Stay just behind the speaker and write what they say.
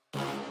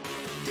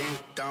ding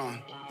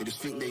dong, they just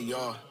think they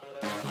are.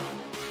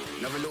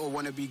 Another little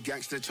wannabe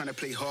gangster trying to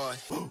play hard.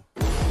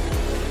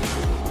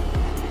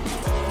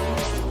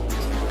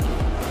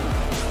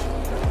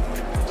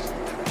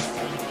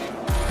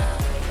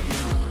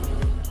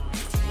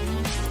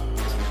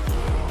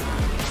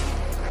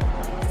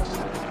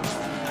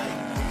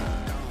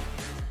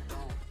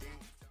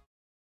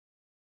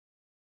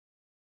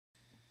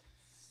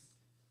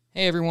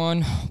 Hey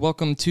everyone,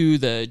 welcome to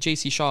the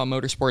JC Shaw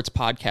Motorsports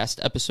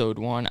Podcast, Episode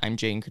 1. I'm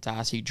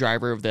Jaden,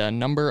 driver of the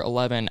number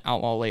 11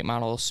 Outlaw Late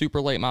Model,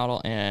 Super Late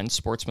Model, and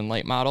Sportsman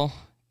Late Model.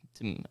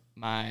 To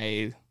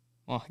my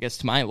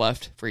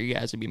left, for you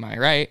guys to be my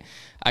right,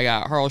 I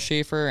got Harl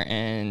Schaefer,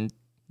 and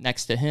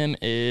next to him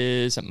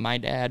is my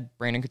dad,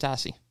 Brandon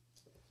Kratasi.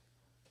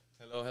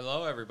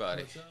 Hello,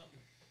 everybody. What's up?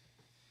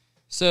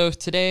 So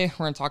today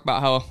we're going to talk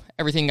about how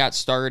everything got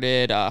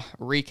started,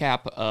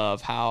 recap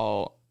of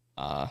how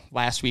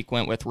last week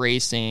went with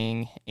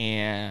racing,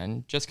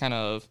 and just kind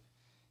of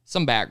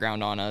some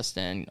background on us.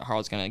 And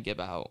Harl's going to give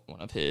out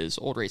one of his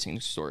old racing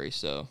stories.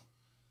 So,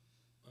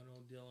 An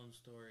old Dylan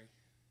story.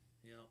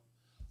 Yeah.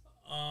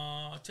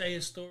 I'll tell you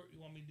a story.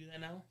 You want me to do that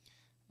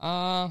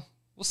now?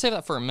 We'll save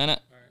that for a minute.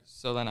 All right.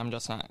 So then I'm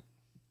just not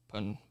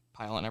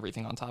piling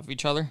everything on top of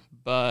each other.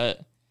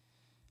 But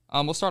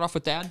we'll start off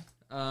with Dad.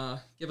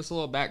 Give us a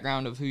little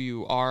background of who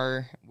you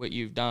are, what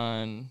you've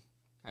done,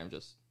 kind of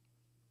just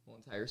a whole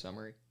entire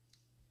summary.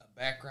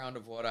 Background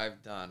of what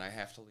I've done. I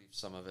have to leave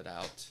some of it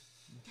out.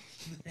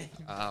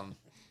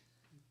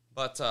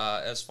 But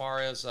as far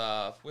as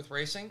with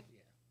racing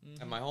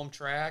and my home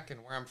track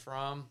and where I'm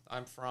from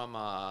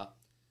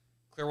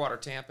Clearwater,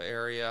 Tampa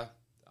area.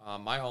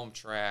 My home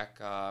track,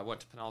 I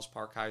went to Pinellas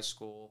Park High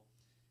School.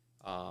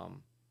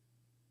 And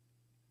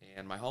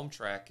my home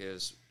track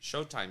is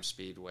Showtime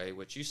Speedway,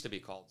 which used to be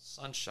called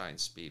Sunshine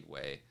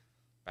Speedway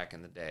back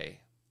in the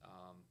day.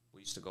 We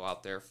used to go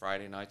out there.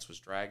 Friday nights was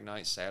drag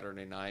night.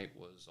 Saturday night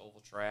was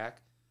oval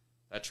track.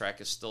 That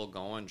track is still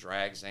going,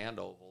 drags and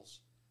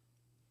ovals.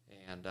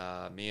 And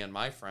me and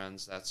my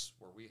friends, that's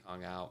where we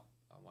hung out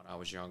when I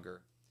was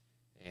younger.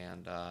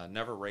 And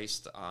never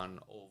raced on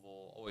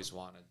oval, always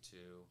wanted to.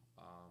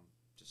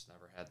 Just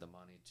never had the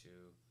money to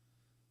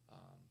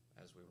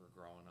as we were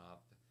growing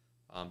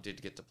up.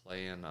 Did get to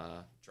play in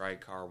a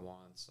drag car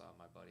once.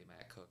 My buddy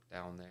Matt Cook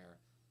down there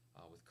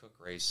with Cook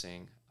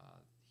Racing.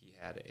 He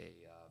had a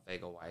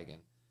Vega wagon,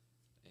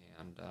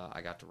 and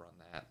I got to run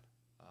that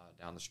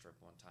down the strip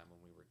one time when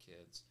we were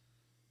kids.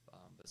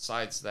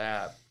 Besides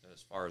that,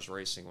 as far as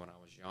racing when I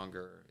was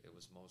younger, it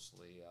was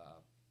mostly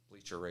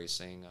bleacher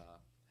racing,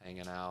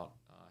 hanging out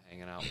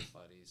with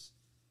buddies,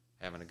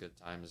 having a good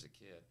time as a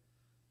kid.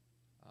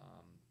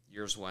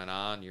 Years went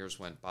on, years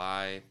went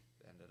by,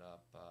 ended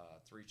up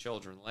 3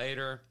 children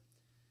later,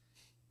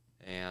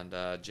 and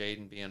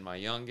Jaden being my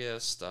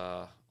youngest,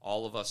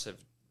 all of us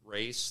have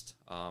raced.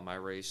 I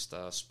raced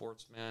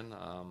Sportsman,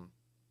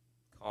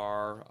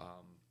 car.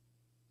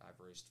 I've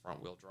raced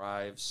front-wheel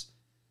drives.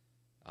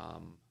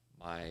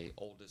 My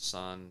oldest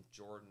son,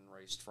 Jordan,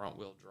 raced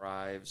front-wheel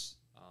drives,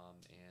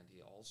 and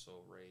he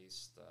also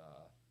raced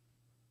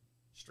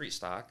street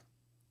stock.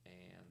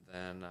 And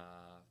then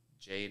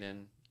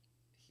Jaden,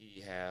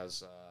 he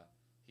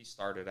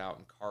started out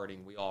in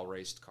karting. We all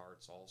raced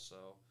karts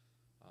also.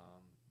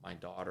 My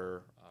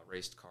daughter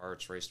raced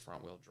karts, raced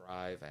front-wheel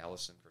drive,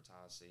 Allison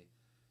Kratasi.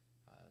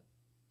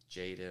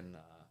 Jaden,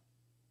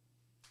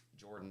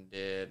 Jordan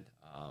did,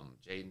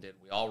 Jaden did.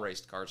 We all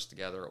raced karts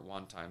together at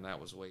one time. That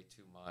was way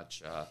too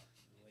much.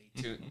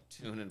 2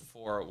 and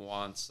 4 at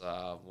once.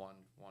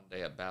 One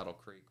day at Battle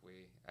Creek,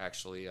 we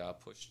actually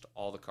pushed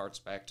all the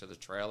karts back to the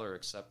trailer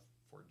except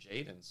for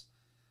Jaden's,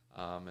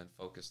 and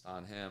focused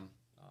on him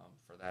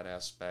for that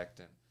aspect.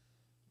 And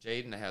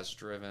Jaden has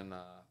driven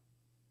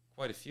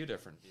quite a few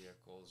different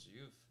vehicles.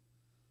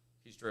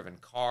 He's driven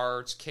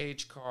karts,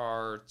 cage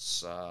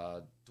karts,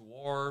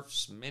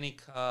 dwarfs, mini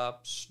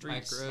cups,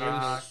 street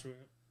stock,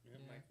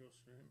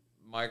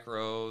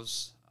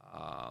 micros,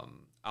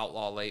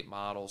 outlaw late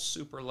models,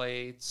 super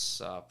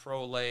lates,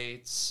 pro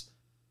lates,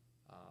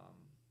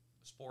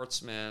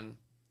 sportsmen,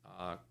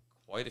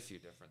 quite a few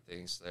different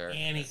things there.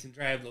 And he can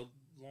drive the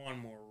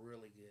lawnmower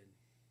really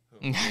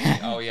good.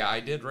 Oh, yeah,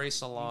 I did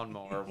race a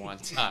lawnmower one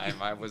time.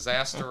 I was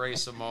asked to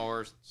race a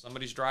mower.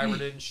 Somebody's driver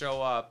didn't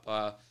show up.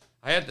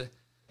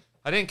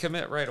 I didn't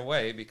commit right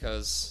away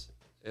because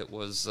it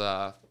was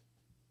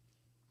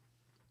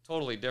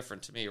totally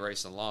different to me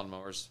racing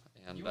lawnmowers.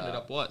 And You ended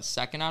up, what,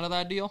 second out of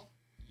that deal?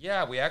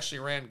 Yeah, we actually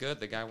ran good.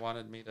 The guy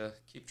wanted me to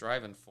keep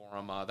driving for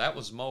him. That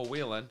was Mo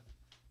Whelan.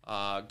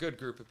 Good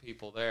group of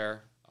people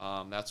there.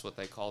 That's what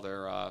they call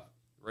their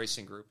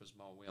racing group, is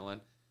Mo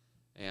Whelan.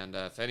 And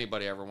if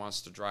anybody ever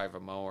wants to drive a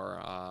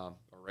mower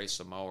or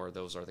race a mower,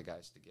 those are the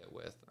guys to get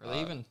with. Are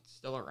they even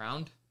still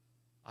around?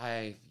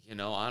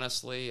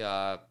 Honestly,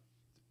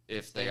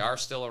 if they are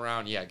still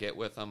around, yeah, get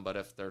with them. But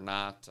if they're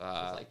not... it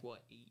was like,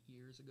 what, 8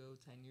 years ago,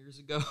 10 years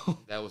ago?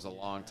 That was a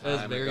long time ago.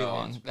 That was very ago.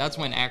 long. That's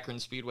when Akron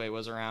Speedway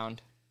was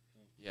around.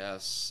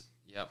 Yes,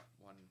 yep,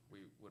 when we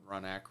would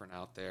run Akron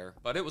out there.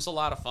 But it was a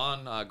lot of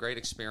fun, great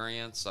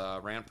experience.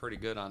 Ran pretty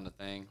good on the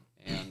thing,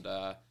 and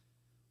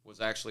was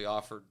actually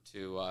offered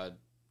to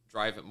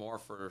drive it more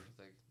for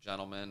the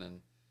gentleman, and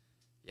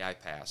yeah, I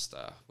passed.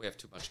 We have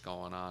too much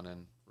going on,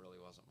 and really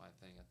wasn't my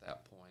thing at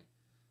that point.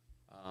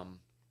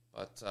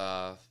 But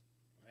I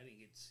didn't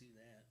get to see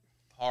that.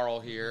 Harl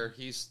here,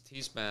 he's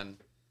been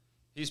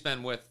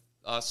with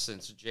us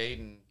since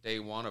Jaden day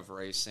one of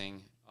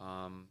racing,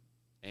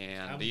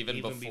 and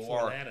even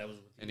before that, I was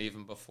with you. And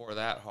even before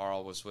that,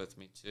 Harl was with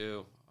me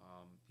too.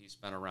 He's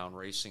been around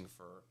racing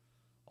for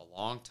a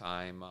long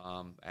time.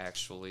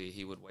 Actually,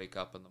 he would wake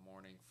up in the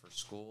morning for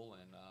school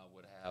and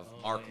would have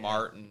Mark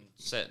Martin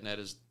sitting at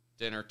his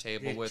dinner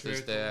table Dick with Trickle.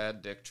 his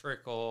dad, Dick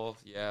Trickle,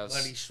 yes.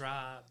 Buddy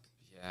Schrock.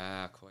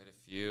 Yeah, quite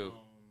a few.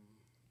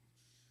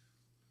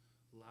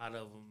 A lot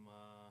of them.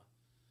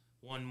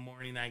 One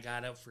morning I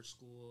got up for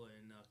school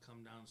and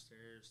come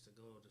downstairs to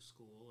go to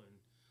school, and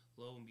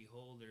lo and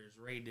behold, there's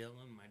Ray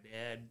Dillon, my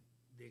dad,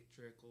 Dick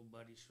Trickle,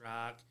 Buddy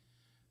Schrock.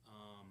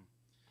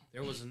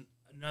 There was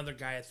another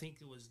guy, I think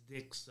it was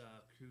Dick's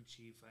crew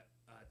chief,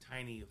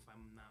 Tiny, if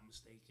I'm not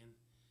mistaken.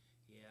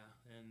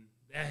 Yeah, and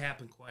that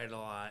happened quite a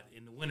lot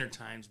in the winter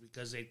times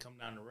because they'd come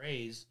down to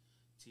race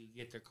to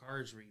get their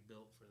cars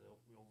rebuilt for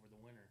over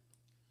the winter.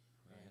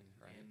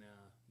 Right. And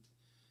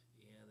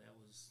yeah,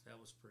 that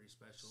was pretty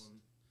special.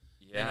 And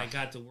Yeah. and I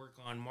got to work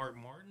on Mark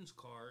Martin's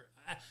car.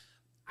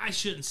 I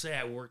shouldn't say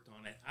I worked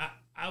on it.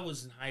 I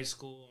was in high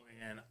school,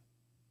 and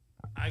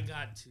I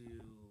got to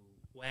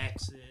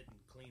wax it and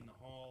clean the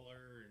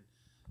hauler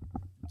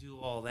and do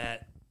all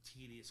that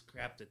tedious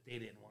crap that they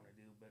didn't want to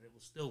do, but it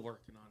was still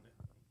working on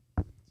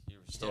it. You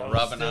were still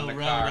rubbing on the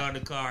car. On the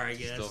car, I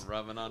guess. Still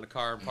rubbing on the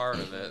car and part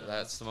of it.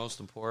 That's the most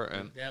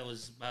important. That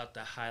was about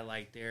the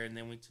highlight there. And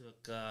then we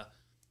took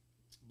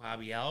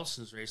Bobby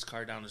Allison's race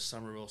car down to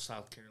Summerville,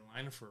 South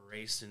Carolina for a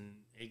race, and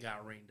it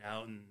got rained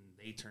out, and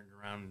they turned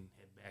around and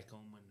head back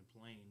home in the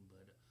plane.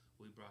 But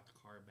we brought the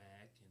car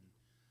back,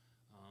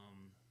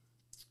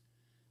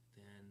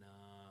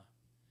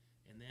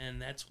 and then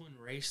that's when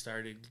Ray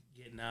started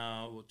getting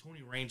out. Well,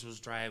 Tony Raines was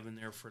driving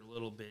there for a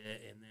little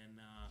bit, and then,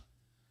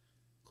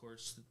 of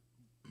course,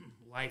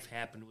 life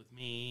happened with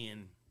me,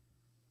 and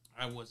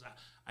I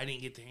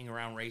didn't get to hang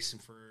around racing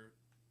for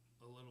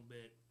a little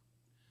bit.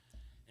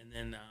 And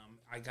then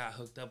I got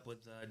hooked up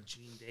with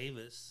Gene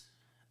Davis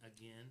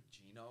again.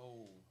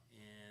 Gino.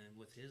 And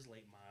with his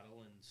late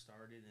model and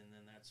started, and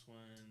then that's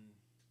when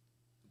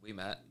we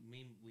met.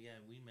 We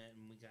met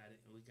and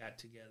we got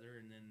together,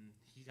 and then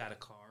he got a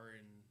car,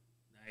 and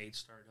I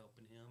started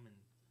helping him, and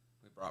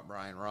we brought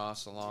Brian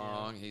Ross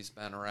along. Yeah. He's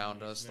been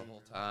around us the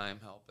whole time,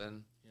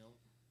 helping. Yep.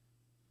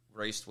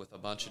 Raced with a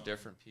bunch of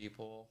different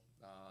people.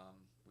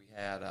 We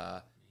had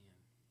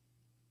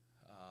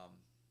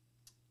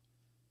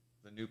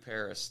the New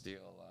Paris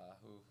deal.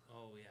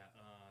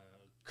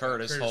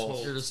 Curtis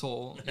Holt. Curtis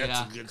Holt. That's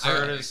yeah. a good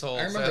Curtis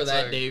Holt. I remember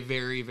that day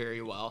very,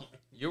 very well.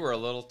 You were a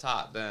little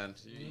tot then.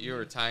 You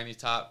were a tiny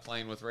tot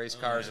playing with race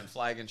cars and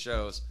flagging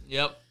shows.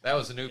 Yep. That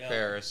was a New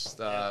Paris.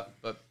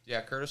 But,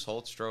 yeah, Curtis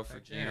Holtz drove for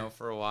Gino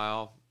for a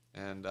while.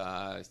 And,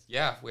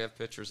 we have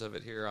pictures of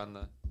it here on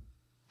the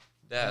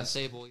desk.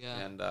 On the table, yeah.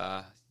 And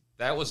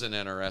that was an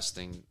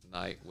interesting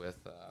night with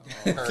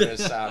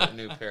Curtis out at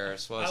New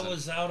Paris, wasn't it? I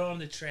was out on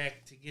the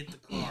track to get the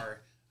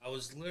car. I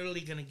was literally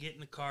going to get in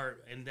the car,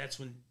 and that's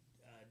when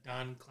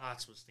Don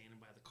Klotz was standing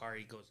by the car.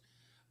 He goes,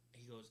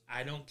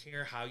 I don't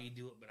care how you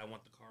do it, but I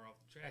want the car off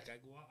the track. I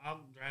go,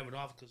 I'll drive it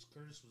off because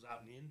Curtis was out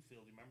in the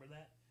infield. You remember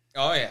that?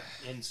 Oh yeah.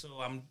 And so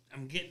I'm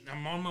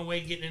on my way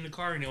getting in the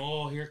car, and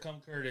here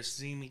come Curtis,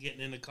 seeing me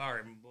getting in the car,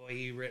 and boy,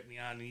 he ripped me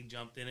on and he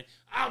jumped in it.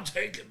 I'll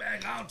take it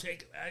back.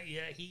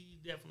 Yeah, he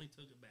definitely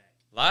took it back.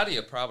 A lot of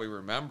you probably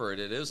remember it.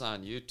 It is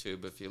on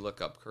YouTube if you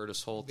look up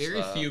Curtis Holtz.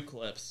 Very few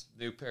clips.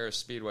 New Paris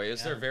Speedway.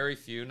 Is there very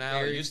few now?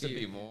 Very it used few. to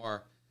be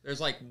more.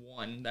 There's like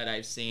one that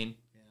I've seen.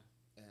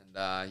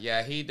 And,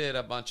 he did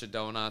a bunch of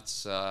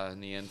donuts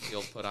in the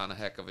infield, put on a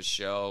heck of a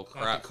show.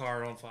 Caught the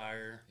car on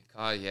fire.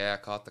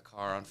 Caught the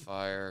car on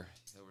fire.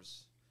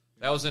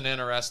 That was an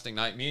interesting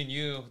night. Me and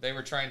you, they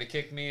were trying to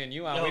kick me and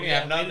you out. We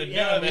didn't have nothing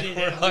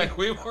to do.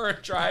 We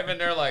weren't driving.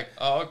 They're like,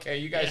 oh, okay,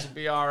 you guys will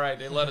be all right.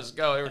 They let us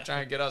go. They were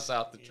trying to get us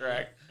out the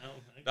track.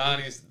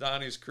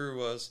 Donnie's crew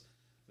was.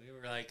 We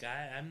were like,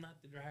 I'm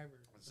not the driver.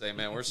 I'd say,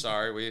 man, we're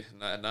sorry. We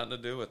had nothing to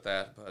do with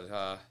that.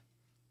 But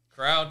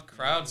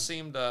crowd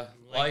seemed to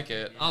like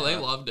it. Oh, they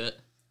loved it.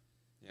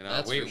 You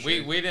know,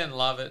 we didn't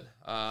love it.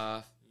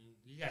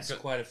 You got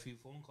quite a few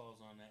phone calls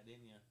on that,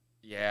 didn't you?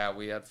 Yeah,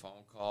 we had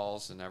phone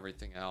calls and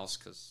everything else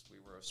because we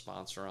were a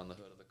sponsor on the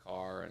hood of the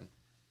car.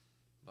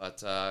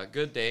 But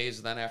good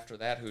days. Then after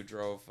that, who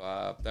drove?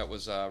 That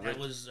was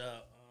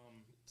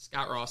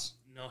Scott Ross.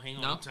 No, hang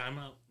on. Time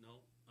out.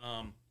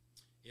 No.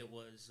 It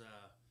was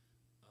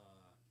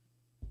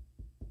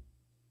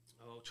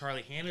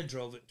Charlie Hanna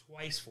drove it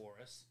twice for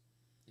us.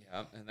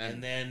 Yeah,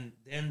 and then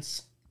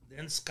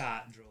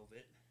Scott drove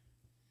it.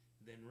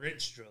 Then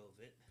Rich drove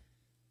it.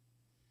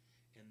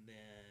 And then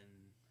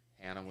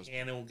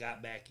Hannah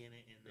got back in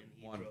it, and then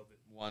he drove it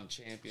won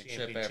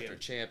championship after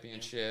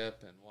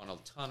championship and won a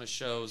ton of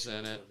shows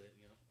in it.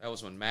 That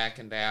was when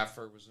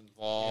McIndaffer was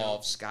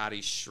involved,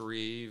 Scotty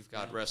Shreve,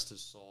 God rest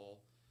his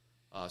soul.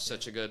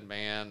 Such a good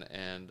man,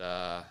 and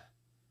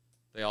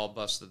they all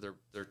busted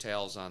their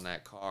tails on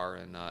that car,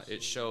 and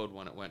it showed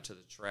when it went to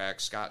the track.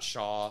 Scott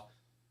Shaw,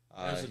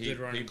 he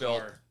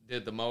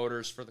did the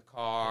motors for the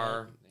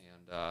car,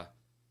 and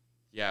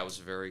it was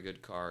a very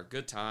good car.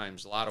 Good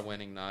times, a lot of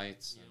winning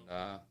nights,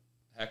 and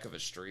heck of a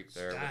streak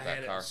there with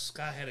that car.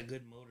 Scott had a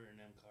good motor in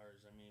them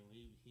cars. I mean,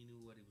 he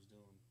knew what he was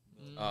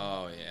doing.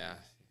 Oh, yeah.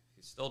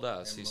 He still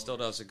does. He still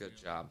does a good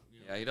job.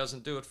 Yeah, he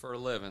doesn't do it for a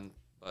living,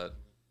 but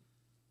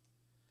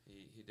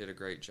he did a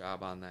great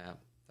job on that.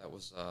 That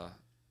was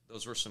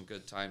those were some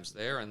good times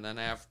there. And then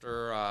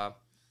after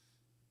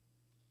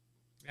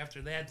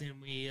that,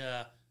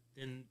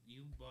 then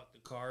you bought the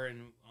car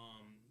and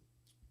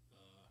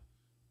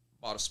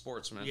bought a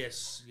Sportsman.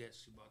 Yes, you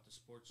bought the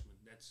Sportsman.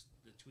 That's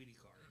the Tweety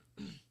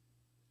car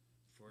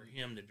for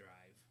him to drive.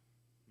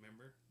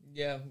 Remember?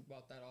 Yeah, we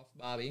bought that off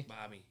Bobby.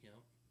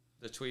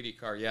 The Tweety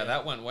car. Yeah,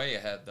 that went way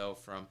ahead though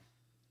from.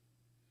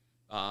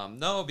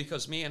 No,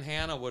 because me and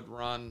Hannah would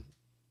run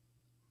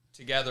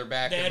together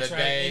back in the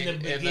day. In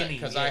the beginning,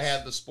 because I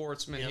had the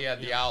Sportsman, he had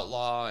the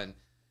Outlaw, and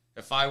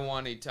if I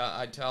won,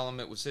 I'd tell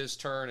him it was his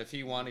turn. If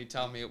he won, he'd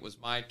tell me it was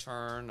my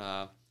turn.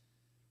 There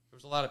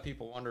was a lot of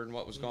people wondering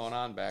what was going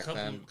on back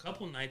then. A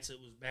couple nights it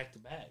was back to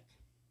back.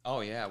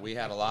 Oh yeah, we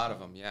had a lot of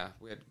them. Yeah,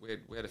 we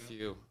had a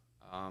few.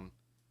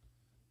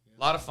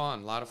 A lot of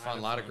fun, a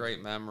lot of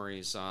great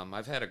memories.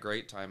 I've had a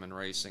great time in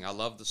racing. I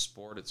love the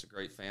sport. It's a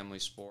great family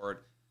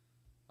sport.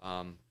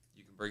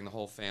 You can bring the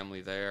whole family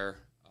there,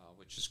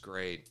 which is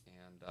great.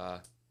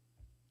 And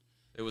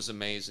it was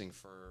amazing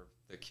for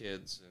the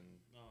kids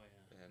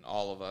and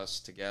all of us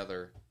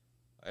together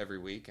every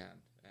weekend.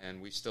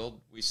 And we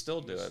still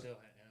do it.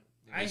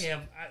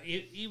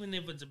 Even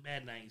if it's a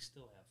bad night, you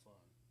still have fun.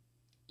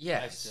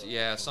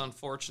 Yes.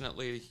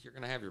 Unfortunately, you're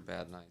going to have your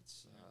bad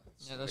nights.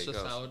 That's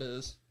just how it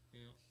is.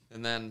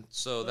 And then,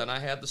 then I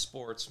had the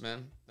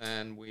Sportsman,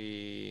 and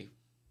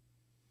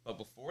but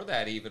before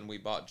that even, we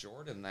bought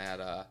Jordan that,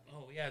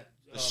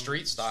 the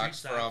street stock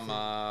from,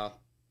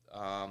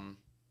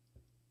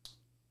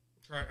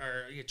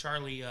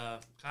 Charlie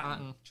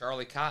Cotton.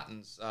 Charlie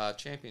Cotton's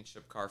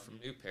championship car from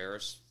New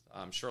Paris.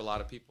 I'm sure a lot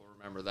of people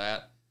remember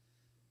that.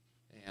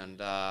 And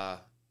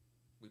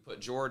we put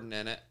Jordan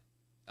in it.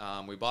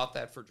 We bought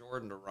that for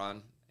Jordan to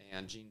run,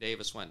 and Gene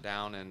Davis went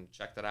down and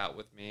checked it out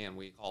with me, and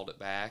we hauled it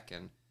back,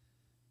 and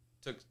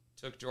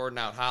took Jordan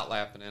out hot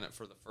lapping in it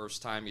for the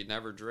first time. He'd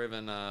never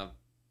driven a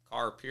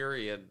car,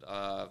 period.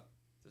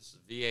 This is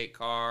a V8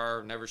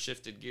 car, never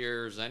shifted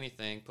gears,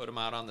 anything. Put him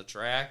out on the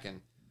track,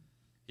 and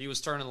he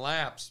was turning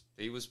laps.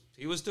 He was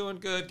doing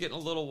good, getting a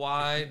little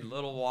wide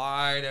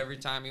every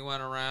time he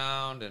went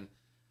around. And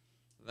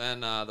then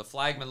the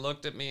flagman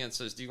looked at me and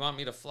says, "Do you want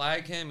me to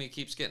flag him? He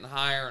keeps getting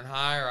higher and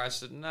higher." I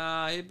said,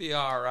 "Nah, he'd be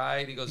all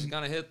right." He goes, "He's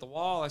going to hit the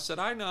wall." I said,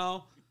 "I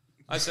know."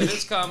 I said,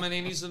 "It's coming. He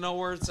needs to know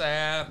where it's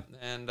at."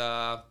 And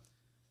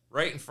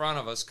right in front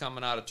of us,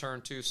 coming out of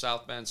Turn 2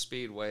 South Bend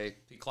Speedway,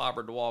 he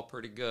clobbered the wall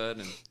pretty good.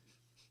 And,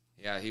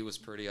 yeah, he was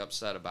pretty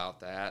upset about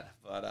that.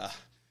 But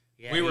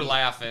we were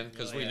laughing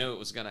because we knew it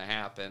was going to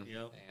happen.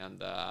 Yep. And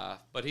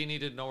but he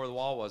needed to know where the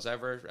wall was.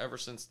 Ever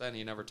since then,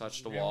 he never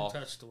touched the wall.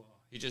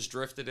 He just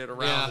drifted it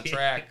around the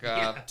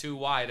track too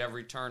wide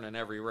every turn in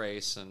every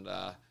race. And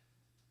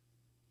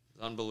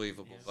it's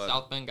unbelievable. Yeah. But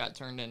South Bend got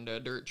turned into a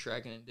dirt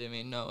track and didn't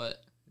even know it.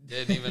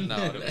 Didn't even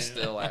know it. It was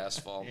still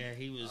asphalt. Yeah,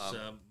 he was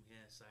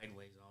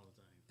sideways all the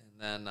time.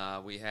 And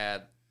then we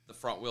had the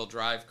front-wheel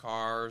drive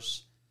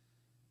cars.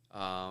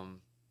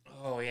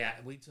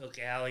 We took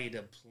Allie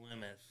to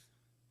Plymouth.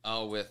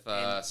 Oh, with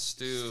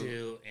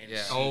Stu. And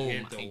yeah. she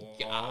hit the wall.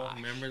 God.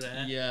 Remember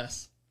that?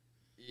 Yes.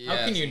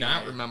 How can you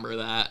not remember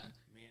that?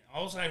 Man,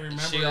 all I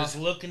remember is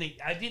looking at...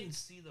 I didn't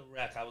see the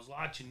wreck. I was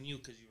watching you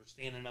because you were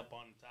standing up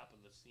on top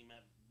of the cement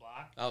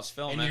block. I was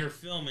filming. And you're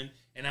filming,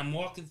 and I'm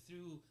walking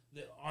through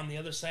on the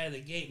other side of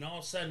the gate, and all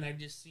of a sudden I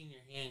just seen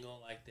your hand go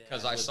like that.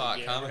 Because I saw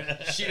it coming.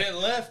 She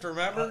didn't lift,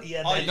 remember?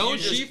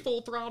 She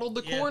full throttled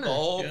the corner. The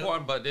whole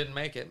corner, but didn't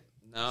make it.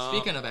 No.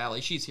 Speaking of Allie,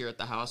 she's here at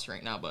the house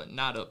right now, but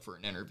not up for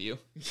an interview.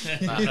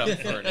 Not up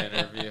for an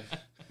interview.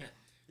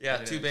 Yeah,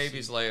 2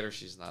 babies later,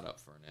 she's not up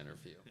for an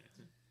interview.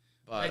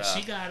 But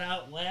she got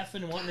out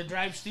laughing, wanting to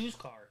drive Stu's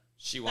car.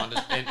 She wanted,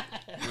 and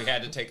we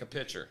had to take a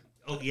picture.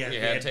 Oh yeah, we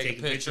had to take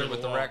a picture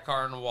with the wreck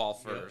car on the wall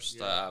first.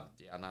 Yeah.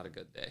 Not a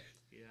good day.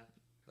 Yeah,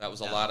 that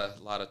was a lot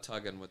of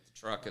tugging with the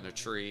truck in a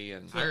tree,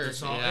 and it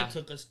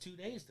took us 2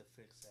 days to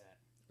fix that.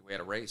 We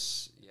had a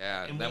race,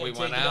 and then we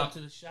went out out to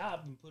the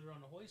shop and put it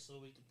on the hoist so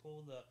we could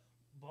pull the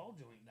ball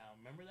joint down.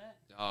 Remember that?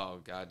 Oh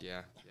God,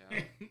 yeah.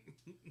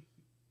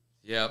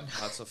 Yep,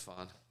 lots of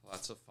fun.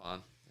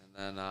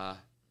 And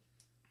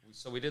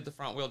then we did the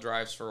front wheel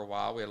drives for a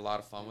while. We had a lot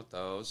of fun with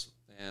those,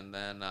 and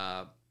then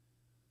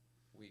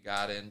we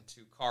got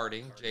into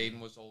karting. Jaden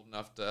was old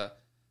enough to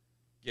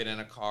get in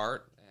a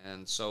kart,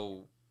 and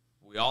so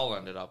we all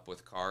ended up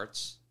with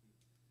karts.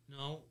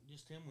 No,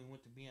 just him. We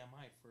went to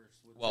BMI first.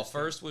 Well,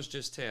 first was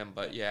just him,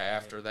 but yeah,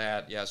 after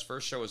that, his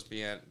first show was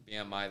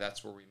BMI.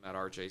 That's where we met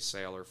R.J.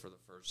 Saylor for the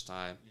first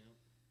time.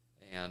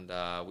 Yeah.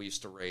 And we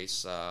used to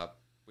race.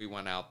 We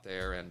went out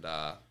there, and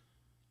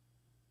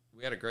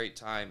we had a great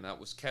time. That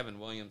was Kevin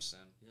Williamson.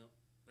 Yep.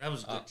 That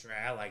was a good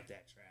track. I like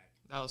that track.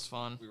 That was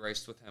fun. We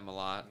raced with him a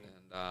lot,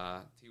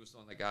 and he was the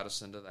one that got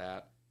us into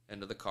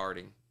the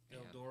karting.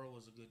 Eldora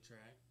was a good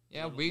track.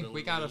 Yeah,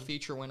 we got a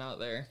feature win out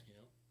there.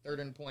 Yep. Third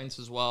in points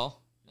as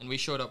well. And we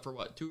showed up for,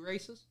 2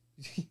 races?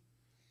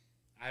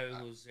 I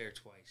was there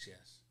twice,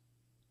 yes.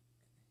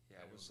 Yeah,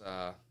 it was...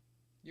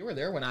 You were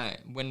there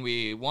when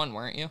we won,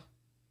 weren't you?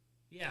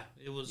 Yeah,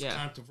 it was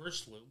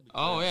controversial.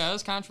 Oh, yeah, it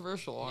was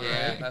controversial. All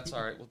right. That's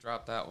all right. We'll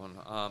drop that one.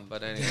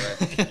 But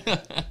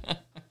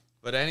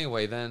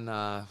anyway, then,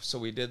 so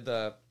we did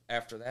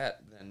after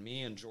that, then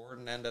me and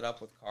Jordan ended up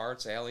with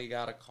karts. Allie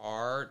got a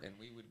kart, and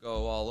we would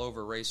go all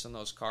over racing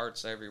those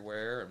karts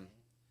everywhere. And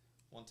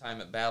one time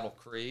at Battle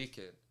Creek,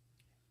 it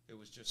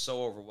was just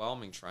so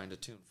overwhelming trying to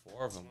tune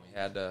 4 of them. We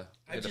had to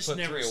put 3 away. I've just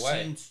never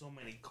seen so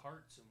many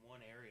karts in one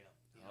area.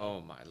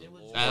 Oh, my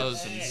Lord. That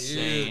was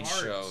insane.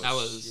 Shows. That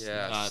was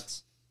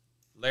nuts.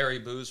 Larry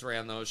Booz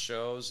ran those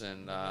shows,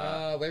 and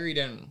Larry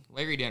didn't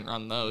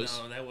run those.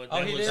 No, that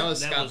was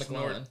Scott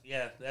McLaurin.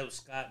 That was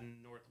Scott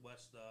in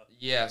Northwest.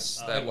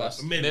 Yes, that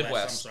was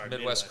Midwest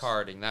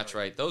karting. That's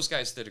right. Those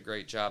guys did a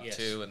great job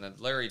too, and then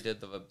Larry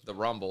did the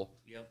Rumble.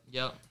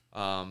 Yep.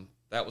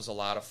 That was a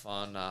lot of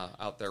fun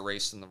out there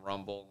racing the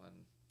Rumble,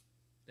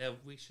 and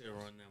we should have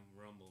run them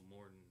Rumble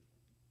more than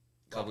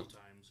a couple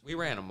times. We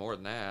ran them more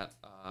than that.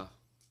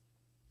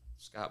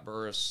 Scott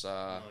Burris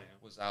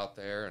was out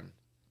there, and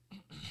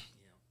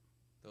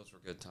those were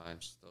good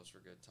times.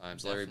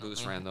 Larry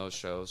Booz ran those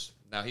shows.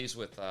 Now he's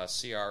with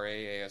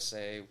CRA,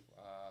 ASA.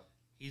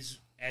 He's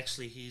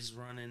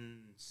running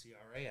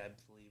CRA, I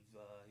believe.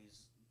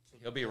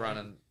 He'll be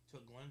running.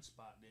 Took Glenn's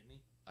spot, didn't he?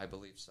 I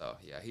believe so.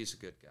 Yeah, he's a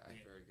good guy.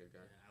 Yeah. Very good guy.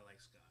 Yeah, I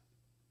like Scott.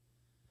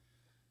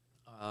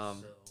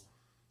 So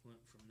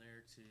went from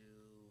there to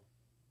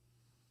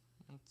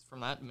from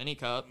that mini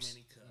cups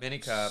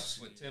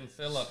with Tim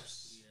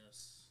Phillips.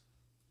 Yes.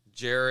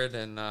 Jared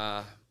and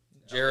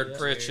Jared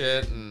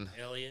Pritchett and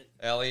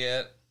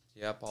Elliott.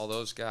 Yep, all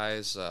those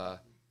guys.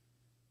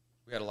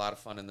 We had a lot of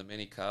fun in the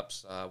mini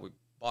cups. We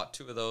bought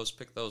 2 of those,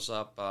 picked those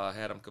up,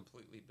 had them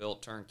completely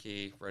built,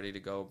 turnkey, ready to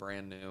go,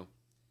 brand new.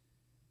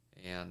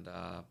 And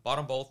bought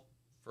them both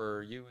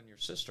for you and your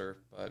sister,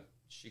 but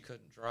she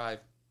couldn't drive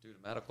due to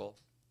medical,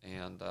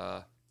 and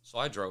so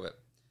I drove it.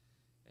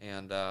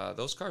 And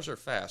those cars are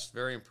fast,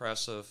 very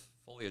impressive,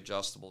 fully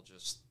adjustable,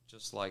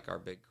 just like our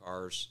big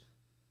cars.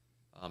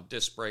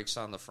 Disc brakes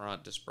on the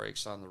front, disc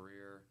brakes on the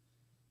rear.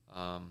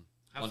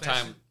 One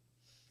time,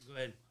 go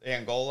ahead.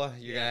 Angola,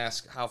 you're going to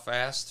ask how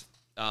fast?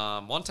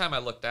 One time I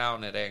looked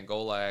down at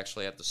Angola,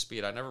 actually, at the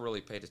speed. I never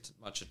really paid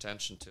much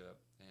attention to it,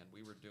 and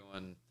we were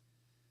doing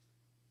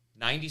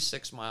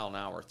 96 mile an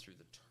hour through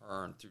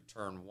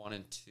turn 1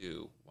 and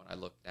 2 when I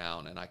looked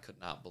down, and I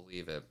could not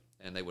believe it.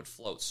 And they would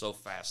float so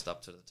fast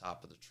up to the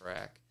top of the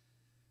track.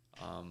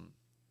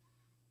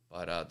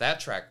 But that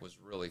track was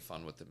really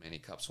fun with the mini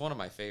cups. One of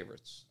my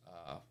favorites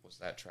was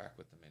that track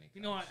with the mini cups.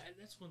 You know,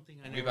 that's one thing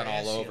I never We've been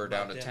all over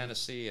down to them.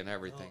 Tennessee and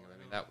everything. I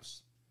mean, that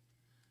was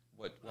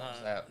what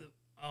was that?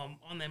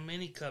 On the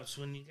mini cups,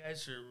 when you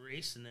guys are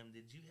racing them,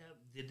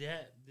 did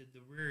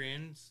the rear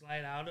end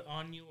slide out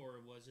on you, or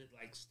was it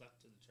like stuck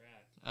to the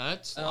track?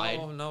 It slide.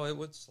 Oh no, it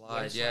would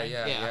slide.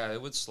 Yeah,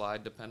 it would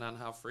slide depending on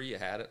how free you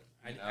had it.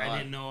 I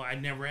didn't know. I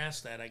never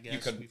asked that. I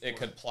guess it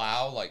could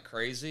plow like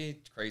crazy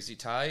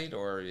tight,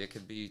 or it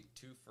could be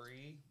too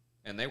free.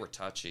 And they were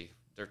touchy.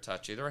 They're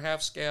touchy. They're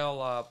half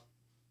scale,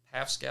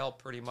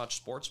 pretty much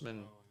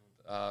sportsman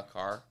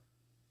car.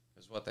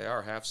 Is what they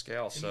are, half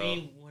scale. To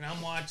me, when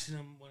I'm watching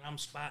them, when I'm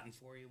spotting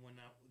for you, when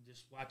I'm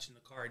just watching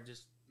the car, it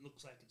just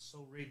looks like it's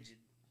so rigid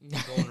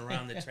going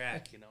around the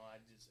track. You know,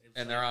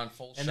 and they're on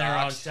full and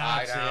shocks, they're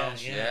on tie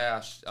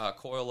downs,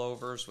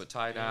 coilovers with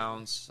tie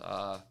downs,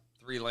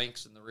 3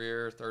 links in the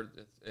rear.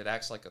 It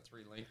acts like a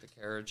 3-link the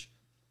carriage.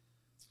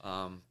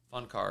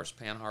 Fun cars,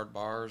 panhard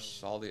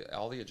bars, all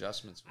the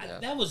adjustments.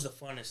 That was the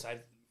funnest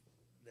that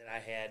I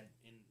had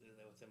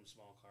with them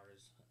small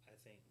cars. I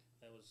think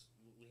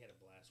we had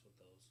a blast with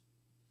those.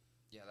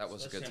 Yeah, that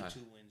was a good time. 2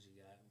 wins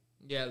you got.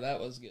 Yeah, that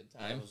was a good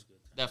time.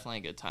 Definitely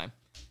a good time.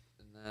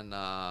 And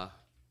then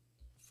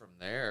from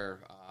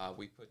there,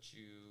 we put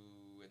you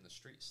in the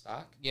street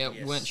stock. Yeah,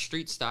 we went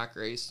street stock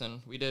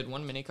racing. We did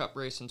 1 mini cup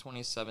race in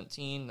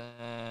 2017,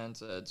 then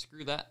said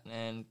screw that,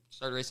 and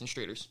started racing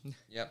streeters.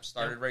 Yep,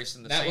 started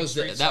racing that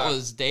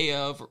was day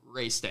of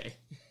race day.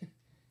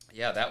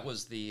 Yeah, that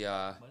was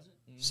the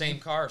same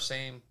car,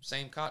 same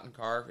cotton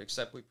car,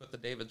 except we put the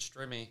David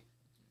Strimmy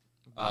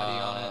body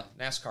on it,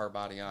 NASCAR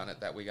body on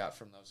it that we got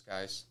from those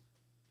guys.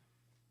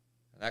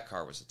 And that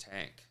car was a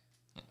tank.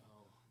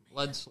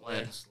 Lead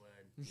sled.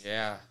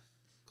 Yeah.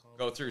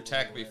 Go through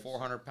tech, be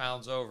 400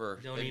 pounds over.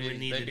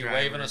 They'd be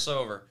waving us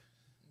over.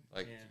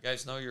 Like, Yeah. you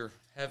guys know you're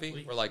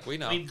heavy? We're like, we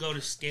know. We'd go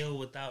to scale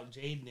without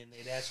Jaden, and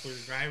they'd ask where the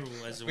driver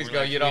was. And We'd we're go,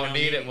 like, you "We don't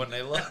need it him." when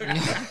they look. You don't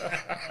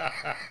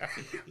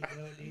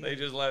need They it.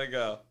 just let it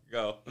go.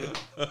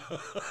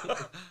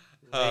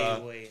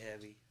 Way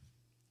heavy.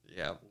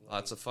 Yeah,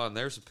 lots of fun.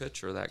 There's a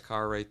picture of that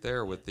car right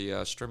there with the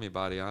Strimmy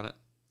body on it.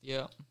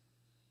 Yeah.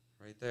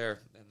 Right there.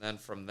 And then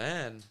from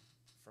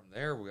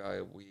there, we You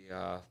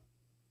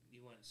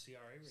went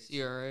CRA race.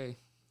 CRA.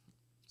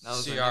 That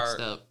was CR our next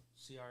step.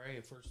 CRA,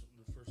 the first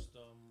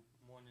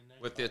one in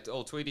that with car. the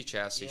old Tweety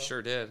chassis, Yeah.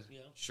 sure did. Yeah.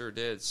 Sure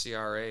did.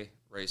 CRA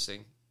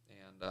racing.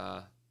 And,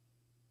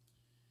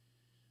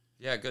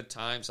 yeah, good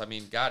times. I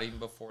mean, God, even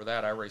before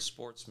that, I raced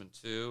Sportsman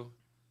too.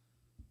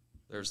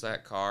 There's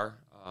that car.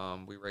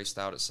 We raced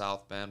out at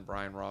South Bend.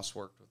 Brian Ross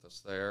worked with us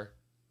there.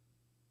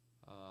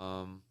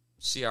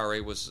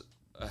 CRA was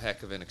a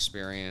heck of an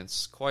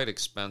experience. Quite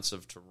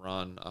expensive to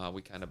run.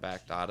 We kind of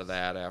backed out of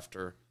that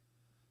after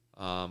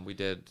we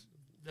did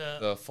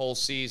the full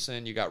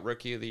season. You got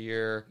Rookie of the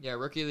Year. Yeah,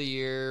 Rookie of the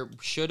Year.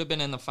 Should have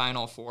been in the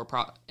Final Four,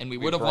 and we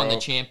would have won the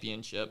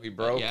championship. We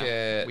broke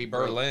at we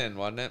Berlin,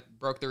 wasn't it?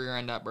 Broke the rear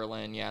end at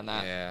Berlin, and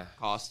that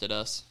costed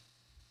us.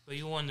 But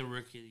you won the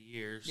Rookie of the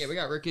Years. Yeah, we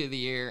got Rookie of the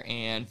Year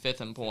and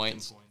fifth in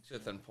points.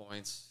 Fifth in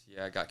points.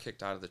 Yeah, I got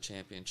kicked out of the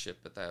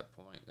championship at that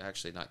point.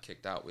 Actually, not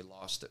kicked out. We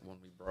lost it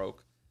when we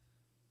broke.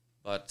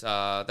 But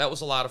that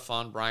was a lot of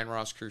fun. Brian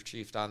Ross crew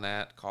chiefed on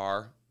that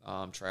car.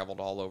 Traveled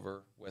all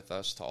over with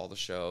us to all the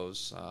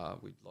shows.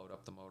 We'd load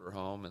up the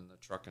motorhome and the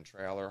truck and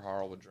trailer.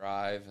 Harl would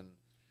drive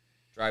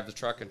the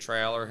truck and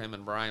trailer. Him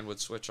and Brian would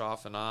switch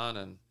off and on,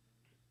 and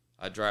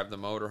I'd drive the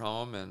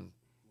motorhome, and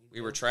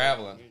we were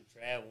traveling. We were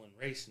traveling,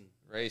 racing.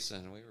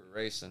 We were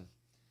racing.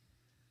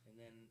 And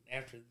then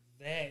after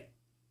that,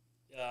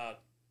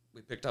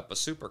 we picked up a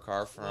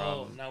supercar from.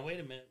 Oh, now wait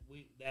a minute.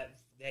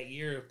 That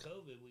year of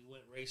COVID, we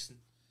went racing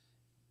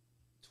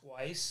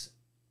twice,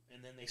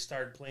 and then they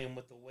started playing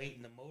with the weight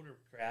and the motor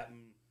crap,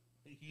 and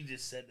you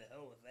just said the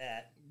hell with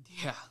that.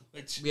 Yeah.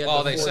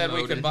 Well, they said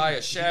we could buy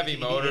a Chevy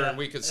motor and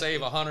we could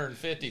save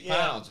 150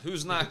 pounds.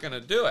 Who's not going to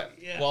do it?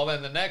 Yeah. Well,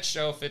 then the next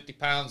show, 50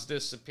 pounds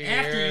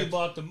disappeared. After you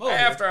bought the motor.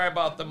 After I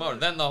bought the motor.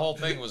 Then the whole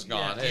thing was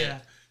gone. Yeah.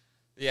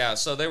 Yeah,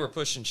 so they were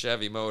pushing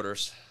Chevy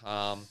motors.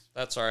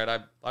 That's all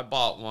right. I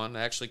bought one.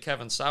 Actually,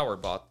 Kevin Sauer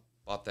bought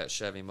that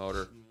Chevy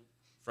motor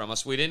from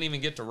us. We didn't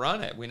even get to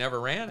run it. We never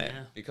ran it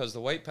because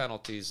the weight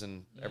penalties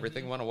and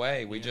everything went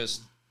away.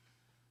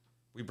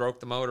 We broke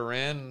the motor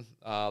in,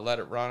 let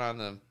it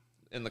run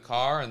in the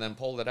car, and then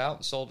pulled it out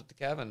and sold it to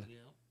Kevin. Yep.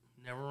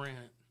 Never ran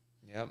it.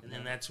 Yep. And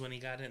then that's when he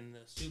got in the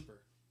Super.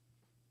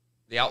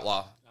 The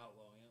Outlaw.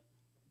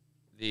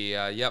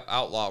 Outlaw, yep. The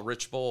Outlaw.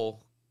 Rich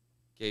Bull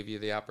gave you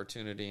the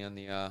opportunity in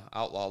the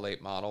Outlaw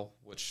late model,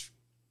 which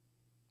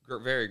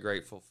very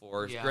grateful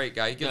for. He's a great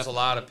guy. He gives a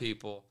lot of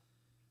people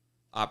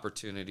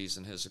opportunities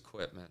in his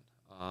equipment,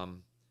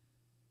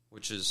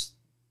 which is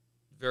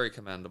very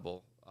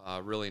commendable.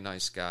 Really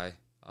nice guy.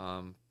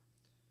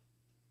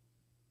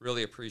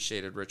 Really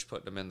appreciated Rich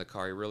putting him in the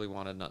car. He really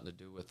wanted nothing to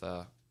do with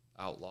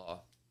Outlaw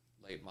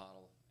late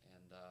model,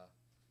 and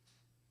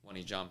when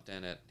he jumped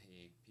in it,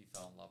 he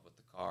fell in love with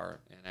the car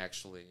and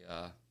actually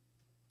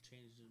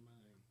Changed his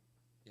mind.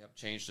 Yep,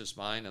 changed his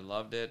mind and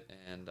loved it,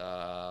 and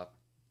I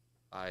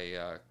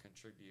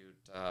contribute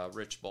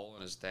Rich Bull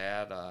and his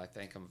dad. I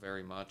thank him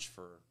very much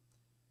for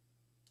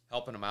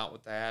helping him out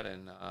with that,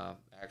 and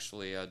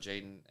actually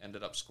Jaden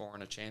ended up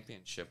scoring a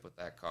championship with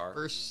that car.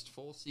 First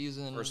full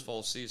season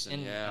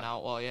in an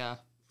Outlaw, yeah.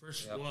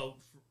 First, you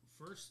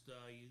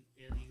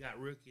got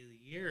Rookie of the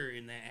Year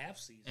in that half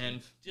season.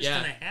 And in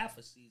a half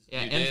a season.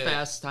 Yeah, and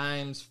Fast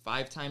Times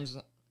 5 times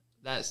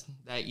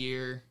that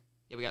year.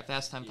 Yeah, we got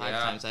Fast Time 5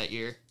 times that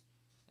year.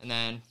 And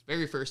then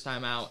very first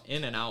time out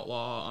in an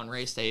Outlaw on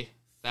race day,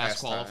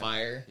 fast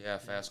qualifier. Yeah,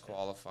 fast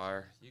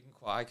qualifier.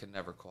 I can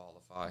never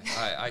qualify.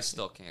 I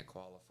still can't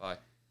qualify.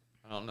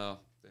 I don't know.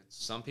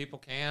 Some people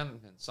can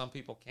and some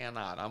people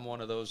cannot. I'm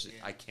one of those.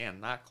 I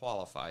cannot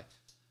qualify.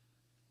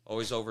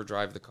 Always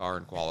overdrive the car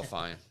in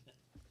qualifying.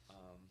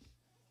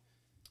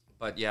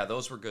 But yeah,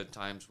 those were good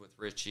times with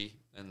Richie.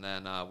 And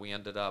then we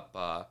ended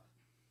up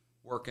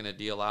working a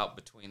deal out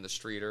between the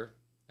Streeter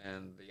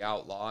and the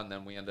Outlaw, and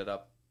then we ended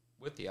up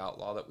with the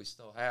Outlaw that we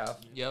still have.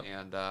 Yep.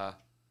 And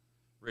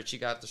Richie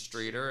got the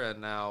Streeter,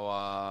 and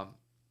now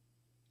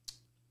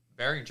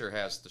Behringer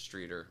has the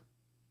Streeter.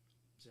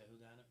 Is that who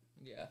got it?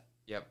 Yeah.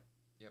 Yep.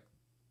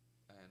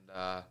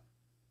 And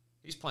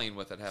he's playing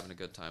with it, having a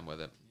good time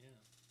with it. Yeah.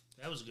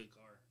 That was a good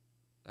car.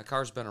 That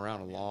car's been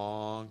around a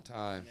long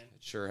time. Yeah.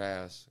 It sure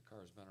has. The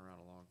car's been around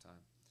a long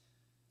time.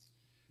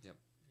 Yep.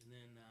 And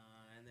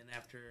then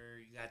after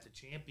you got the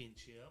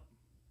championship,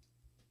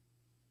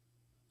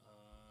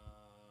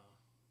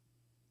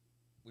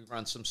 we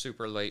run some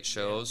super late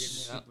shows.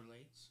 Super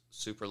lates.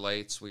 Super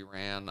lates. We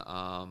ran.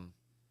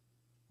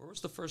 Where was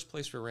the first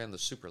place we ran the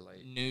super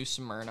late? New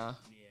Smyrna.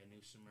 Yeah,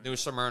 New Smyrna. New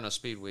Smyrna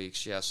Speed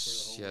Weeks.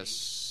 Yes.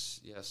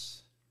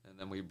 And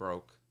then we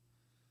broke.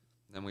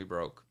 And then we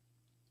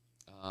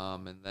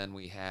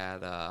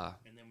had.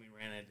 And then we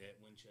ran it at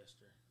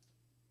Winchester.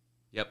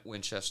 Yep,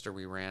 Winchester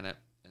we ran it,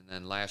 and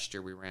then last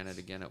year we ran it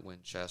again at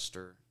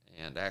Winchester,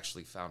 and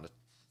actually found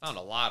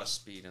a lot of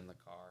speed in the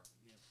car.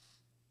 Yep.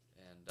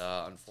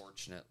 And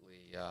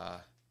unfortunately,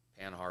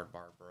 panhard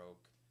bar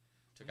broke,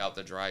 took out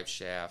the drive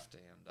shaft,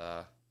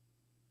 and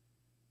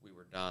we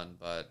were done.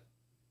 But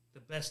the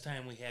best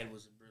time we had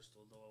was in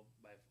Bristol, though,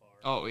 by far.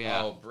 Oh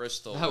yeah,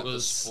 Bristol that with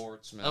was the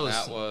Sportsman.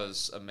 That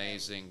was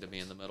amazing to be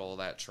in the middle of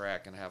that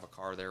track and have a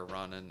car there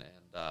running,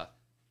 and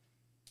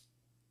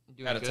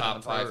had a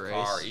top 5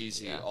 car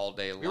easy all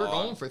day long. We were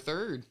going for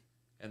third,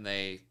 and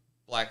they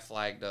black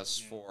flagged us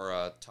for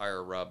a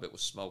tire rub. It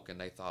was smoking.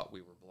 They thought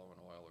we were blowing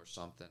oil or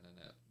something, and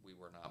we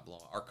were not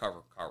blowing. Our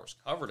car was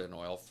covered in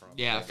oil from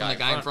the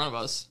guy in front of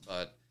us,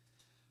 but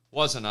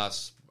wasn't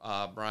us.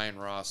 Brian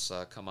Ross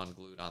come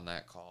unglued on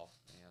that call,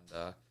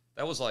 and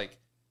that was like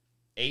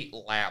 8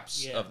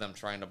 laps of them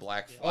trying to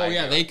black flag. Oh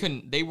yeah,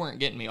 they weren't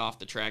getting me off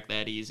the track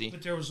that easy.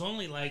 But there was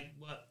only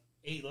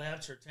 8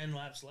 laps or 10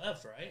 laps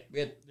left, right? We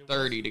had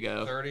 30 to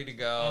go. 30 to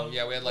go.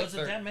 Yeah, we had was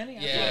it that many?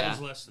 I thought it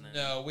was less than that.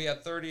 No, we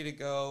had 30 to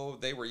go.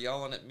 They were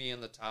yelling at me in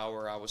the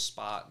tower. I was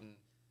spotting.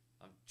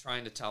 I'm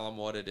trying to tell them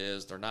what it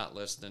is. They're not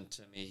listening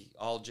to me.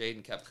 All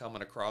Jaden kept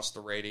coming across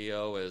the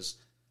radio is,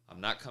 I'm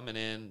not coming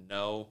in.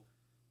 No.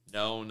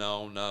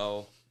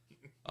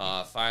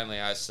 Finally,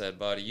 I said,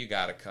 buddy, you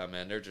got to come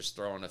in. They're just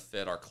throwing a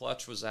fit. Our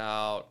clutch was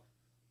out.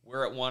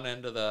 We're at one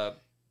end of the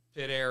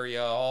pit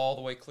area, all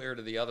the way clear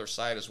to the other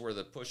side is where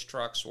the push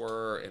trucks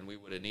were, and we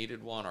would have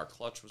needed one. Our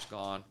clutch was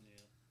gone.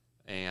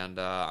 Yeah. And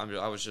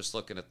I was just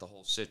looking at the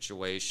whole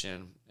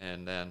situation,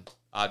 and then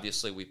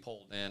obviously we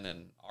pulled in,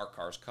 and our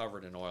car's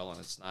covered in oil, and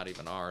it's not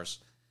even ours.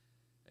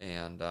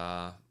 And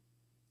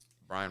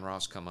Brian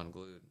Ross come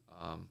unglued.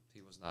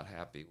 He was not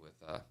happy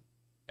with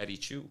Eddie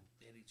Chu.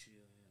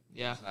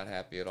 He was not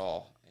happy at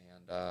all.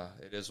 And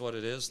it is what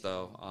it is,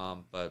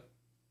 though. But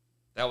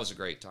that was a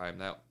great time.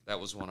 That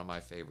was one of my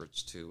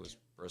favorites, too, was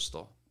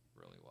Bristol.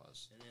 Really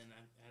was. And then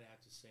I'd have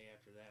to say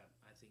after that,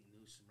 I think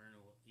New Smyrna,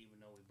 even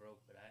though we broke,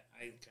 but I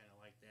kind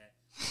of like that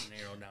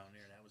narrow down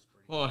there. That was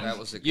pretty cool. That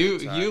was a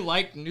good time. You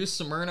liked New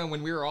Smyrna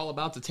when we were all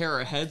about to tear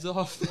our heads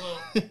off?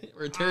 Well,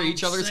 or tear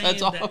each other's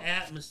heads off? The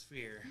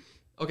atmosphere.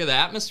 Okay, the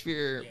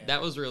atmosphere,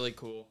 that was really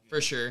cool, for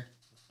sure.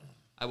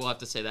 I will have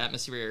to say the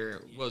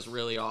atmosphere was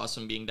really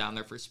awesome being down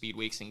there for Speed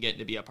Weeks and getting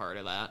to be a part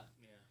of that.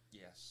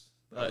 Yes.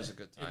 That was a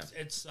good time.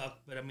 It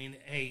sucked, but I mean,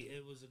 hey,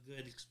 it was a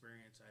good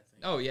experience, I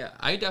think. Oh yeah,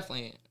 I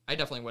definitely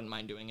wouldn't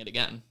mind doing it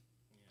again.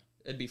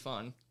 Yeah. It'd be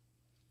fun.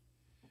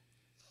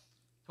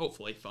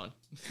 Hopefully fun.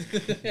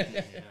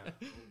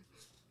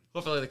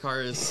 Hopefully the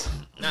car is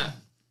not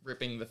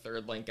ripping the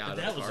third link out of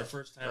the car. That was the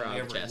first time we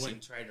ever went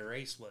and tried to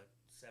race, 7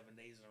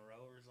 days in a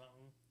row or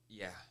something?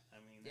 Yeah. I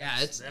mean,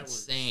 it's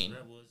insane.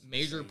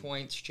 Major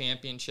points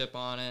championship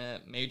on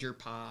it, major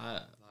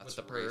pot with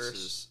the purse.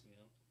 Races.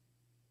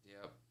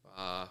 Yep.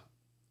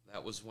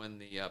 That was when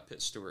the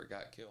pit steward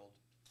got killed.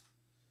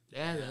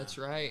 Yeah, that's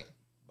right.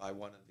 By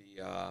one of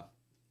the,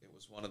 it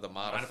was one of the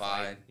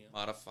modified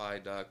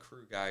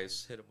crew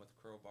guys hit him with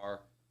a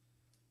crowbar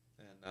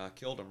and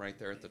killed him right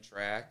there at the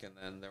track. And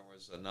then there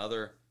was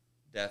another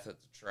death at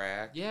the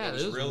track. Yeah, it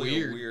was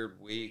really a weird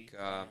week.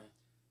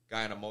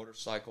 Guy on a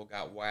motorcycle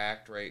got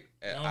whacked right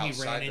outside.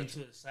 He ran into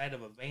the side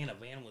of a van. A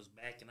van was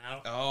backing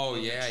out. Oh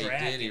yeah, he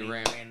did. He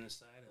ran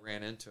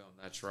into him.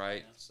 That's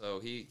right. Yeah.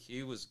 So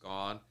he was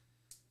gone.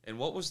 And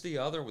what was the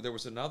other? There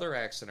was another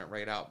accident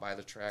right out by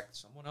the track.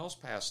 Someone else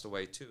passed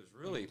away too. It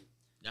was really.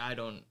 I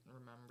don't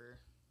remember.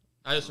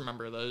 I just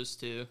remember those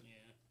two.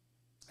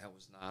 Yeah. That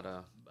was not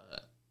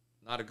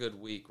a good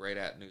week right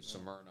at New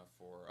Smyrna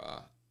for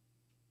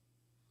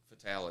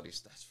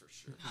fatalities. That's for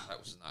sure. That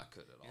was not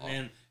good at all.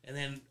 And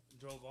then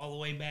drove all the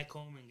way back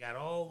home and got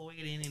all the way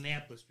to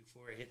Indianapolis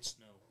before it hit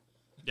snow.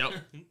 Yep.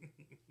 Yep.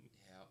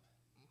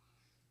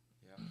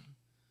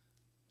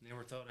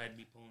 Never thought I'd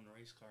be pulling a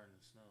race car in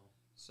the snow.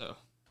 So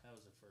that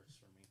was a first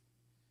for me.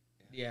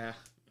 Yeah.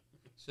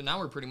 So now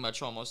we're pretty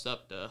much almost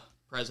up to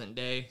present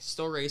day.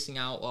 Still racing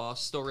Outlaw,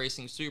 still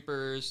racing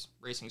Supers,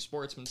 racing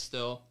Sportsman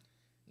still.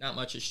 Not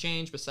much has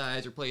changed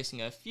besides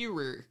replacing a few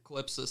rear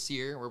clips this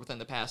year or within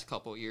the past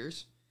couple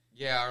years.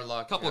 Yeah, our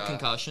luck. Couple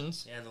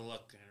concussions. Yeah, the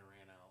luck kind of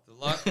ran out.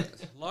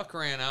 The luck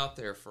ran out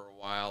there for a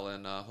while,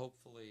 and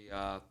hopefully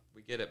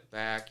we get it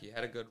back. You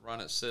had a good run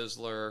at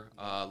Sizzler,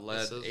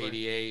 led Sizzler.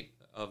 88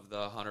 of the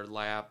 100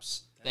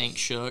 laps. Thanks,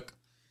 Shook.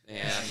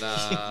 And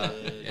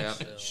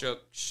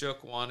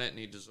Shook won it, and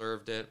he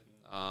deserved it.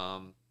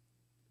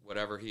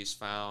 Whatever he's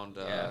found,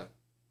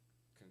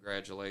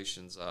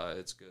 congratulations.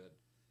 It's good.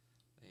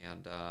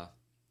 And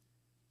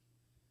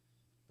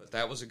but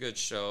that was a good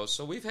show.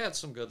 So we've had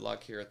some good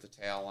luck here at the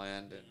tail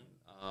end,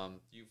 and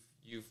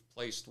you've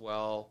placed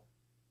well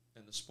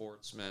in the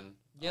Sportsman.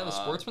 Yeah, the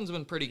Sportsman's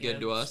been pretty good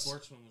to us. The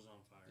Sportsman was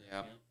on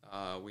fire.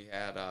 Yeah. We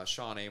had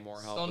Sean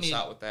Amore help us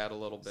out with that a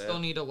little bit. Still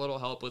need a little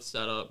help with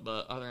setup,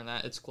 but other than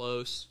that, it's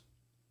close.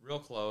 Real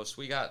close.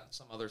 We got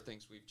some other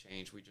things we've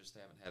changed. We just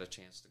haven't had a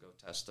chance to go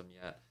test them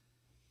yet.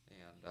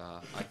 And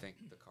I think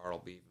the car will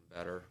be even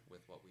better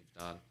with what we've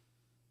done.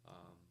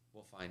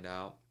 We'll find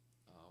out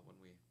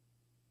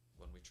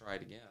when we try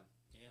it again.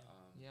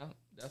 Yeah,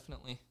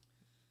 definitely.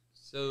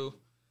 So,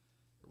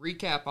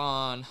 recap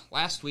on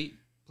last week,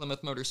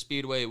 Plymouth Motor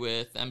Speedway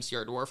with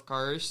MCR Dwarf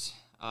Cars.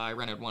 I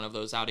rented one of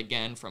those out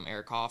again from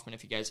Eric Hoffman.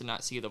 If you guys did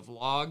not see the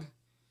vlog,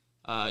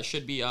 it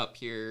should be up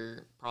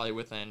here probably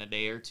within a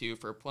day or two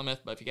for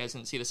Plymouth. But if you guys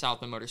didn't see the South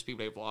Bend Motor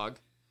Speedway vlog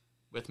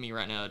with me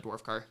renting a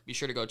dwarf car, be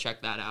sure to go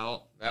check that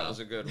out. That was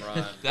a good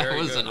run. That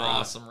was an run.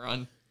 awesome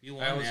run.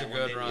 That was a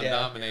good run.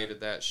 Dominated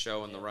that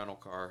show in the rental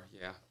car.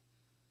 Yeah.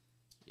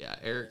 Yeah,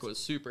 Eric was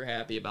super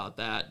happy about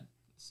that.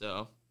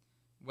 So,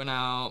 went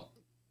out,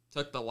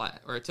 took the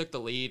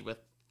lead with,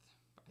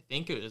 I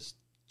think it was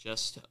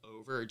just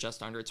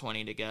under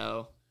 20 to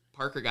go.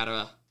 Parker got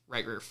a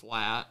right rear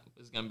flat. It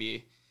was going to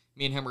be,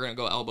 me and him were going to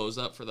go elbows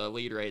up for the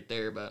lead right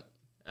there, but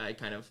I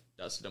kind of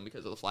dusted him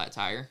because of the flat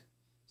tire.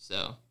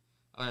 So,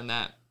 other than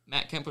that,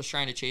 Matt Kemp was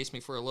trying to chase me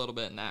for a little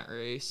bit in that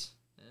race.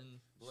 And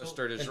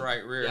blistered his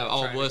right rear.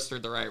 Yeah,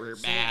 blistered the right rear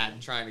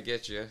bad. Trying to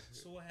get you.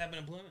 So what happened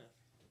in Plymouth?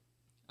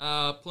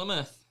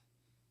 Plymouth.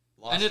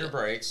 Lost your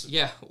brakes.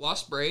 Yeah,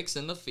 lost brakes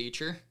in the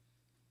feature.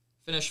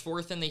 Finished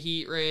fourth in the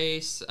heat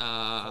race.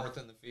 Fourth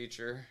in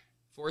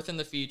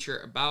the feature.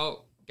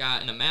 About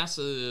got in a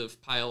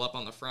massive pile up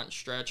on the front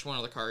stretch. One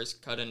of the cars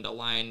cut into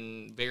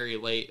line very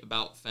late,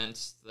 about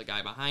fenced the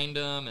guy behind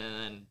him, and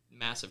then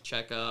massive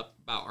checkup.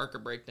 About ARCA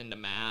braked into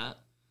Matt.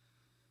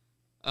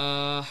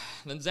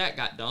 Then Zach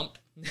got dumped.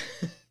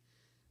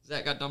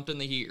 Zach got dumped in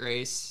the heat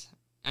race.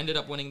 Ended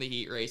up winning the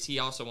heat race. He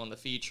also won the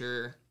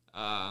feature.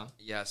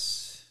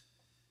 Yes.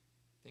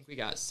 I think we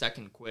got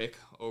second quick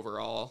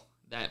overall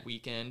that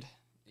weekend.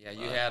 Yeah,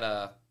 you had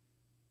on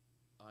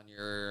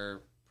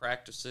your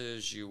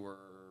practices, you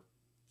were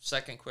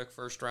second quick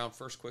first round,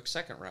 first quick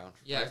second round.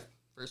 Yeah, right?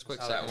 First quick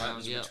That's second how that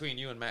round. went. It was between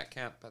you and Matt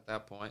Kemp at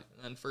that point.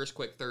 And then first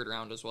quick third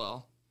round as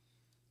well.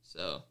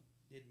 So.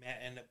 Did Matt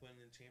end up winning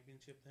the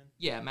championship then?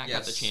 Yeah, Matt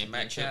got the championship.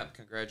 Matt Kemp,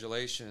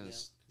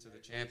 congratulations to the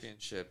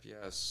championship.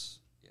 Yes.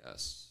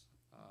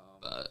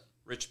 But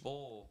Rich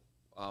Bull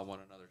won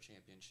another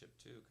championship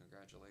too.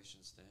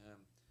 Congratulations to him.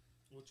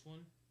 Which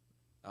one?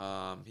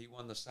 He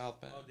won the South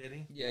Bend. Oh, did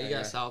he? Yeah, he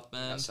got South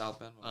Bend. He got South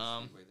Bend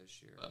won the Speedway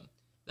this year.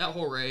 That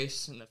whole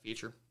race in the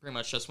feature pretty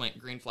much just went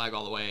green flag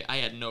all the way. I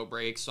had no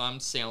brakes, so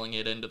I'm sailing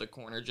it into the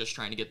corner, just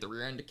trying to get the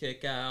rear end to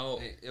kick out.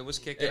 It was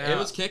kicking out. It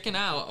was kicking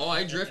out. Oh,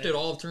 I drifted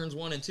all of turns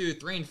 1 and 2,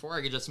 3 and 4.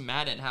 I could just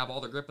Matt didn't have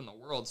all the grip in the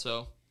world,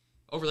 so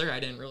over there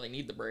I didn't really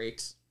need the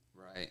brakes.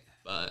 Right.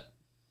 But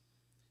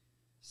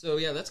so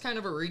yeah, that's kind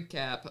of a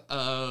recap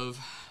of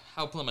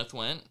how Plymouth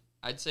went.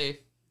 I'd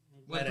say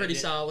went pretty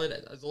solid.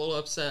 I was a little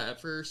upset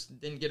at first.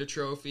 Didn't get a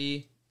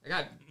trophy.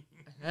 I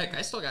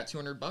still got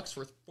 $200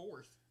 for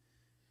fourth.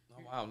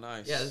 Oh wow,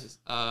 nice.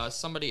 Yeah,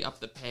 somebody upped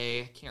the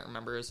pay. I can't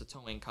remember. It was a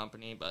towing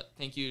company, but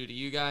thank you to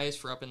you guys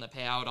for upping the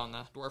payout on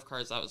the dwarf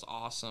cars. That was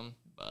awesome.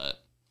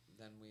 But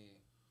then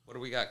what do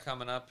we got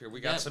coming up here?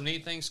 We got some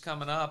neat things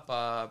coming up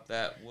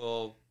that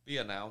will be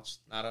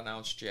announced. Not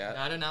announced yet.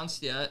 Not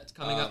announced yet. It's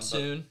coming up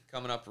soon.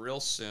 Coming up real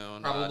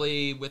soon.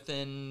 Probably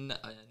within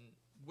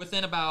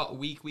about a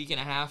week and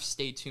a half.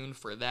 Stay tuned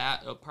for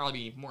that. It'll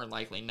probably be more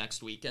likely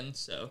next weekend.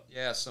 So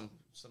yeah, some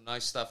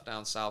nice stuff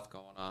down south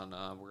going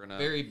on. We're gonna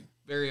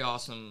very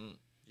awesome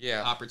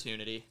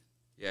opportunity.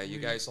 Yeah, you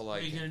guys will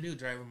like. What are you gonna do?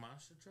 Drive a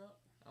monster truck?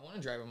 I want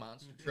to drive a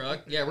monster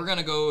truck. Yeah, we're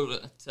gonna go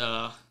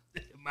to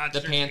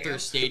the Panther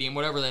Stadium,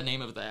 whatever the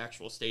name of the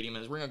actual stadium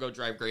is. We're gonna go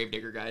drive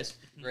Gravedigger, guys.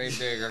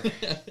 Gravedigger.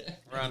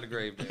 We're on to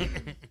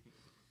Gravedigger.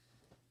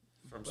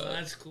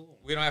 That's cool.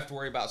 We don't have to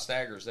worry about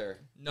staggers there.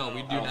 No,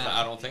 we do not.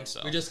 I don't think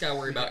so. We just got to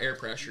worry about air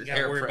pressure.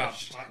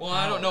 Well,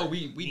 I don't know.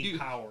 We do.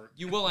 Power.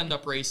 You will end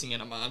up racing in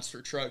a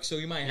monster truck, so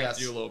you might have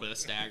to do a little bit of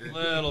staggering. A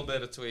little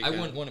bit of tweaking. I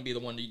wouldn't want to be the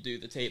one to do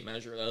the tape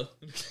measure, though.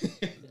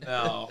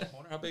 No. I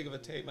wonder how big of a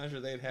tape measure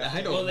they'd have.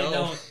 I don't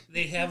know.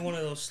 They have one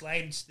of those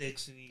slide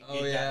sticks, and you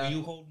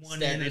hold one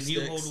Standard in, and sticks.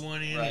 you hold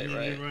one in, and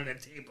then you run a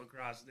tape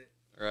across it.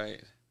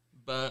 Right.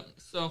 But,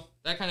 so,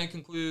 that kind of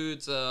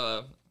concludes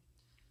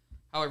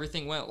how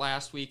everything went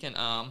last weekend.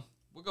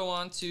 We'll go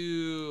on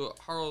to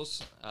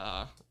Harl's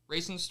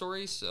racing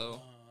stories.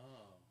 So,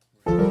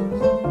 All right.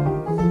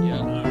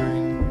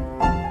 You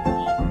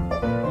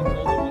told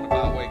the one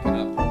about waking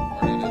up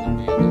in the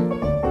morning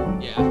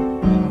and yeah.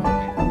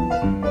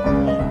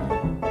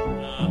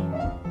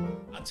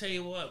 I'll tell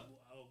you what.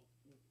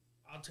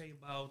 I'll tell you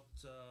about.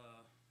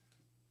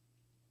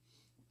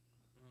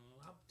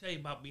 I'll tell you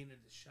about being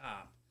at the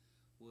shop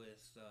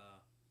with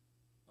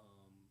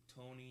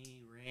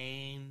Tony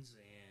Raines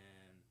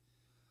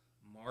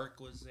and Mark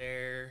was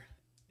there.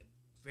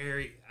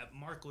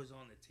 Mark was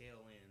on the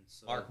tail end.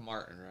 So Mark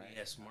Martin, right?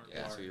 Yes, Mark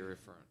Yeah, Martin. that's who you're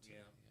referring to. Yeah.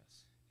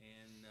 Yes.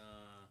 And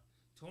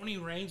Tony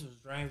Raines was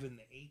driving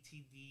the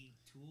ATV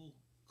tool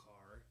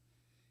car,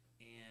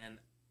 and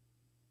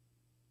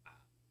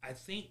I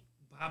think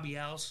Bobby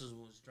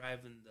Allison was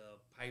driving the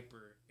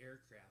Piper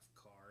aircraft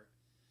car,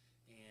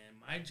 and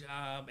my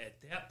job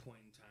at that point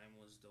in time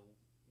was to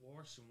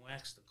wash and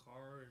wax the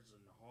cars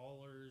and the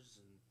haulers,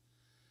 and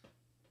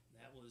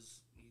that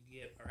was, you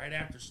get right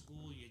after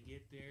school, you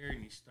get there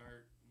and you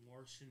start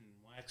washing and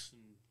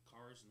waxing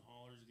cars and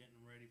haulers, getting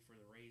them ready for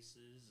the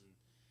races and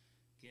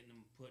getting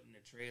them put in the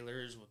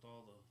trailers with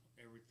all the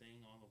everything,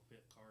 all the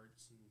pit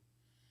carts and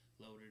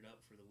loaded up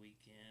for the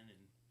weekend.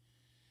 And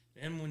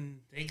then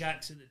when they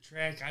got to the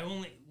track, I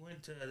only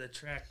went to the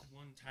track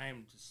one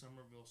time to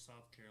Summerville,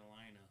 South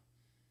Carolina.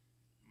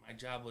 My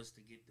job was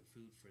to get the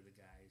food for the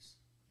guys.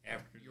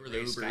 After You were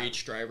the Uber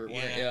Eats driver,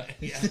 weren't you?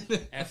 Yeah.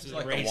 After the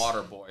like race, the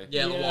water boy.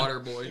 Yeah, the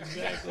water boy.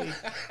 Exactly.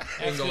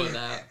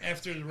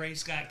 After the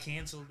race got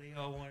canceled, they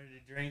all wanted to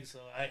drink, so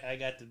I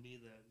got to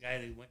be the guy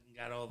that went and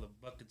got all the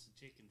buckets of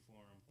chicken for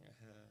them.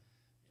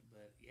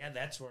 But yeah,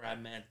 that's where I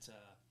met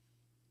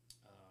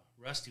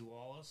Rusty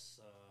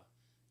Wallace,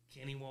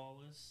 Kenny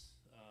Wallace.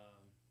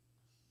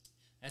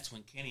 That's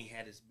when Kenny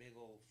had his big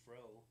old fro.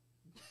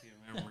 If you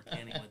remember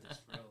Kenny with his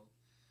fro.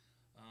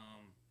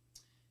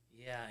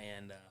 Yeah,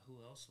 and who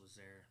else was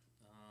there?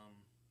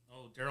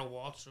 Daryl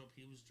Waltrip,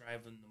 he was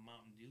driving the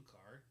Mountain Dew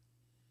car.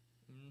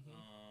 Mm-hmm.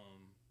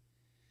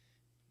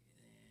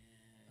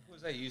 Who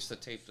was that used to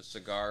tape the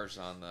cigars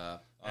on the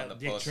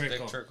Dick post? Trickle.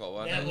 Dick Trickle.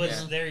 That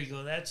was there. You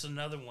go. That's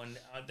another one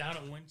down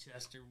at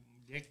Winchester.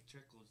 Dick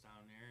Trickle's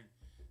down there, and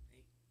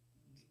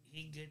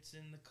he gets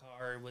in the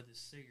car with a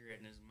cigarette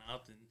in his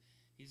mouth, and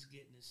he's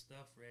getting his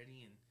stuff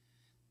ready, and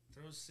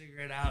throws a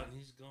cigarette out, and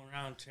he's going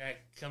around track,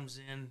 comes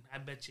in. I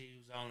bet you he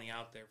was only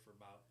out there for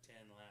about 10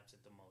 laps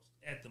at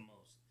the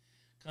most.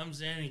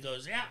 Comes in, he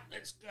goes, yeah,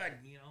 that's good,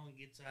 and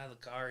gets out of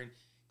the car and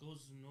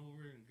goes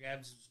over and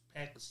grabs his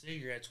pack of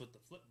cigarettes with the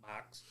flip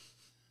box.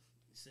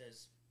 He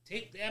says,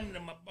 tape them to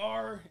my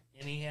bar,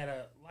 and he had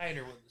a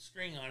lighter with a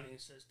string on it, and he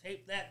says,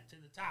 tape that to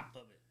the top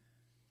of it.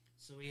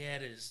 So he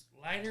had his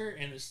lighter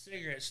and his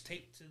cigarettes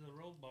taped to the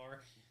roll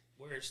bar,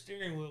 where his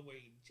steering wheel, where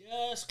he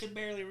just could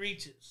barely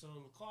reach it. So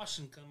the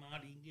caution come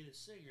out, he can get a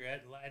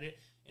cigarette, light it,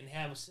 and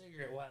have a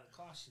cigarette while the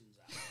caution's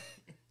out.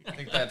 I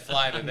think that'd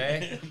fly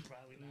today.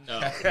 Probably not. No.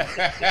 I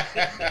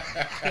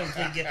don't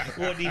think it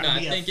wouldn't even I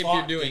be think a if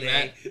thought you're doing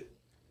today. that,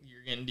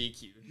 you're getting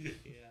DQ'd.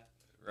 Yeah.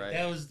 Right.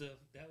 That was a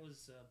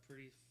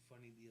pretty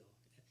funny deal.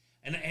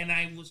 And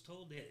I was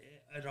told that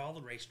at all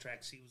the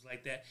racetracks he was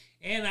like that.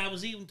 And I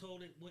was even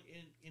told it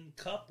in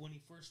Cup when he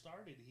first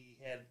started, he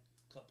had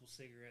a couple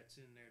cigarettes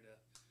in there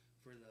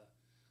for the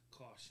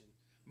caution.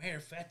 Matter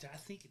of fact, I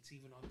think it's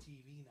even on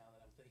TV now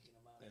that I'm thinking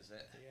about it. Is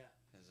it? Yeah.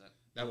 Is it?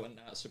 That would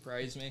not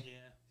surprise me.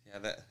 Yeah.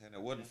 Yeah, and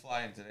it wouldn't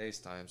fly in today's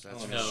times. That's Oh,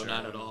 for No, sure.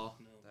 not at all.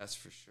 No. That's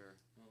for sure.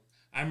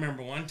 I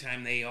remember one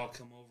time they all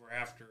come over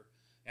after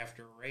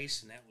a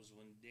race, and that was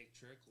when Dick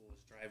Trickle was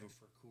driving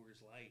for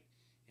Coors Light,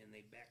 and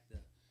they backed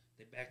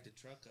the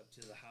truck up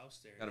to the house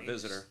there. Got a They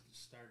visitor.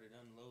 just started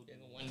unloading.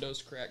 Getting the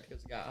windows cracked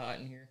because it got hot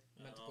in here.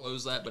 I meant to Uh-oh.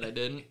 close that, but I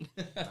didn't.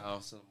 Oh,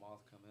 so the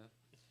moth come in.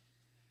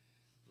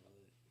 But,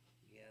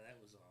 yeah, that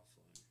was all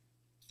fun.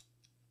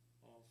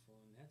 All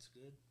fun. That's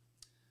good.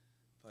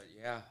 But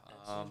yeah,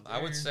 That's up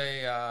I would there.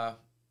 say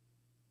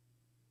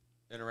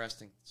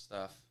interesting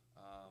stuff.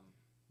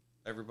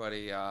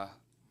 Everybody,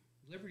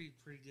 Liberty's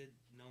pretty good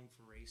known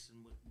for racing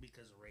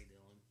because of Ray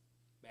Dillon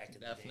back in the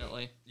day.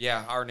 Definitely.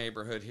 yeah, our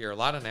neighborhood here, a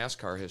lot of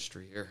NASCAR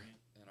history here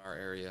in our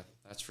area.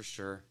 That's for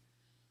sure.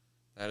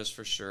 That is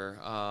for sure.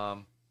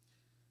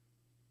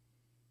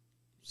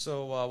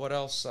 So what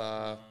else?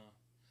 Well,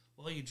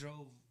 you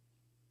drove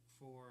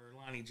for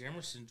Lonnie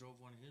Jemerson, drove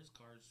one of his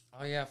cars.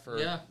 Oh yeah, for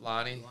Yeah.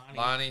 Lonnie. Lonnie.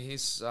 Lonnie,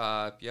 he's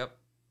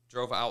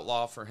drove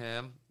Outlaw for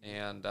him,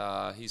 and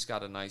he's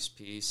got a nice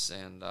piece,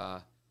 and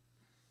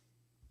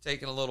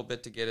taking a little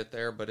bit to get it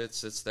there, but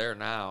it's there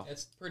now.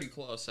 It's pretty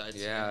close, I'd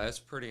say. Yeah, it's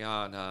pretty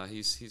on.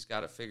 He's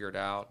got it figured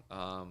out.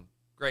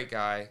 Great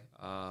guy,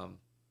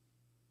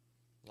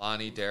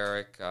 Lonnie,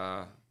 Derek.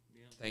 Yeah,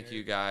 Thank Derek.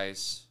 you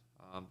guys.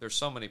 There's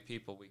so many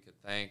people we could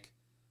thank.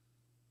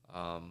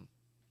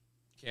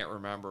 Can't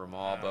remember them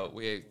all, but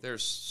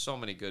there's so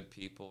many good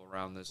people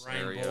around this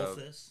Brian area.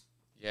 Bolthus.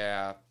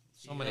 Yeah,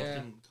 so He many. helped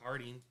him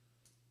karting.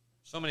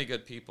 So many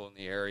good people in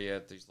the area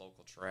at these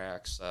local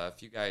tracks.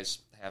 If you guys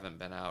haven't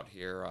been out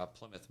here,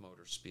 Plymouth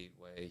Motor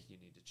Speedway, you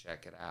need to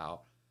check it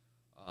out.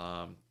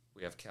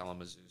 We have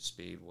Kalamazoo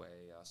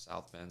Speedway,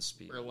 South Bend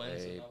Speedway.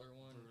 Berlin's another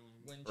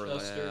one. Berlin.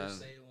 Winchester,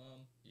 Salem.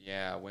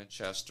 Yeah,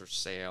 Winchester,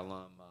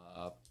 Salem.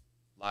 A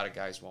lot of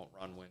guys won't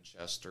run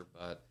Winchester,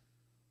 but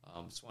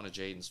it's one of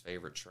Jaden's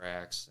favorite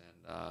tracks.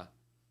 And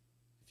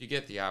if you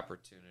get the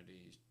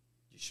opportunity,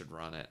 you should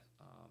run it.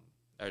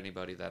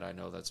 Anybody that I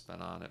know that's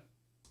been on it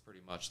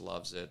pretty much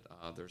loves it.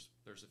 There's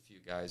a few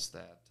guys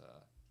that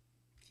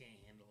Can't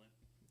handle it.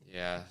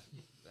 yeah,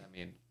 I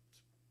mean,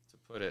 to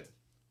put it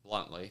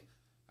bluntly,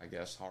 I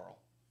guess Harl.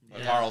 But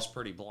Yeah. Harl's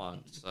pretty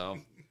blunt, so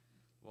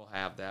we'll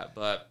have that.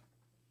 But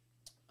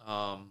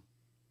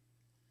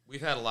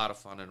we've had a lot of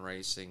fun in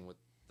racing with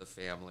the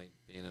family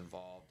being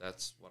involved.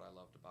 That's what I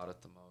loved about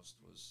it the most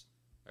was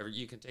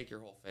you can take your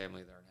whole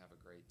family there and have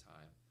a great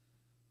time.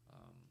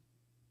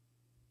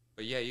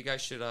 But yeah, you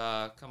guys should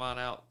come on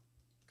out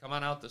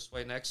this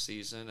way next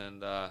season,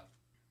 and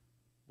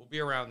we'll be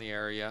around the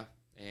area,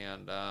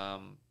 and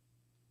we'll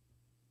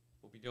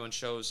be doing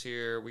shows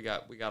here. We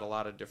got a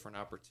lot of different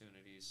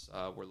opportunities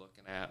we're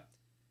looking at,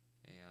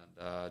 and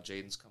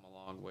Jaden's come a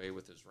long way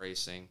with his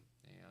racing,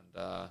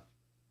 and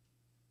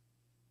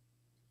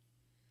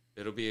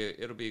it'll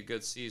be a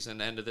good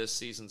season. End of this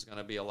season's going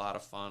to be a lot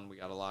of fun. We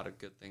got a lot of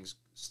good things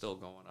still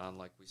going on,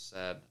 like we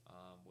said,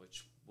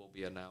 which we'll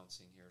be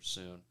announcing here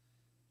soon.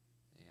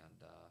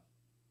 And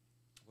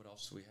what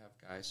else do we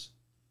have, guys?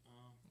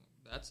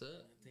 That's it.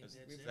 I think that's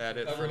We've it. had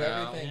it Covered for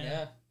now. everything,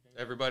 yeah.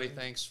 Everybody,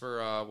 thanks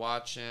for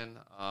watching.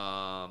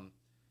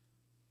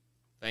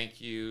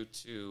 Thank you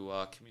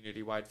to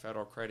Community-Wide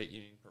Federal Credit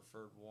Union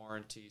Preferred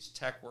Warranties,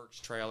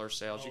 TechWorks Trailer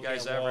Sales. You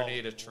guys ever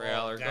need a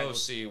trailer, go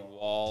see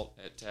Walt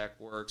at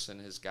TechWorks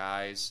and his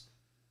guys.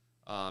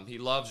 He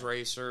loves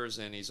racers,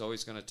 and he's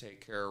always going to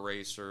take care of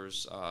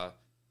racers.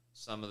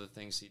 Some of the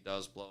things he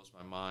does blows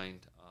my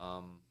mind.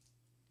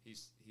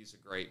 He's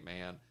a great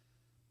man.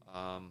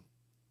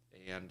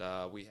 And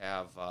we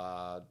have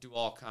Do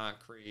All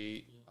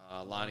Concrete,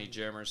 Lonnie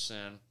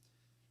Jimerson.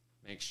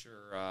 Make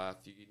sure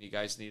if you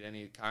guys need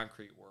any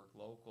concrete work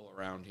local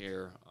around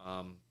here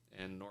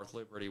in North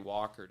Liberty,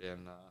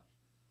 Walkerton,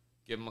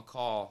 give him a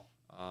call.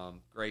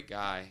 Great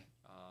guy.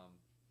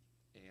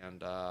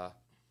 And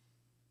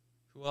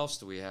who else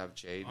do we have,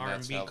 Jaden?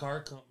 R&B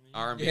Car Company.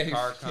 R&B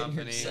Car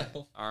Company.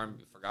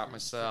 Forgot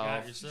myself.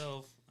 Forgot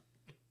yourself.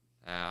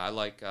 I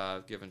like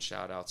giving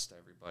shout-outs to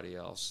everybody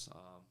else.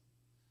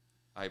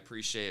 I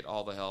appreciate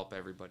all the help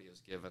everybody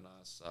has given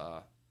us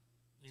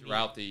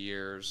throughout the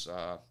years.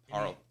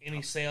 Harl,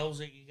 any sales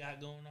that you got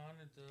going on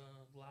at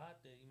the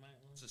lot that you might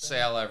want to it's a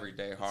sale every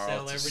day,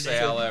 Harl. It's a every day.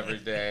 sale every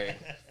day.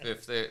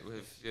 If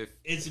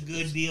it's a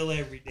good deal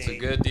every day. It's a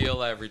good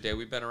deal every day.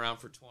 We've been around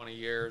for 20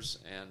 years,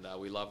 and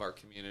we love our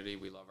community.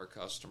 We love our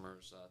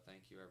customers.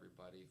 Thank you,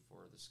 everybody,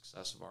 for the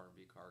success of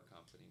R&B Car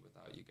Company.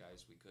 Without you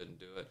guys, we couldn't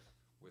do it.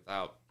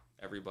 Without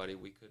everybody,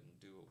 we couldn't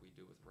do what we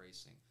do with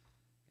racing.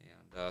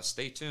 And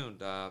stay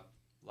tuned. A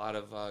lot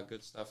of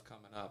good stuff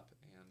coming up.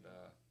 And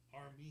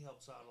R&B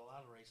helps out a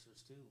lot of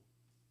racers, too.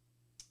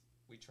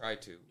 we try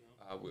to.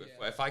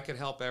 If I could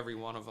help every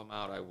one of them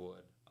out, I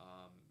would.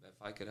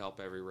 If I could help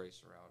every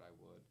racer out, I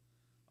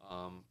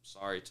would.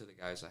 Sorry to the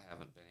guys I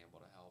haven't been able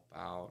to help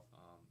out.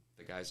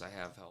 The guys I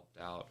have helped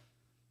out,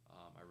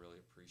 I really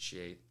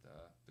appreciate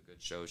the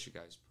good shows you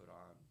guys put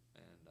on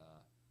and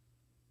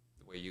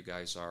the way you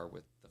guys are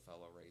with the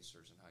fellow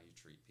racers and how you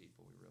treat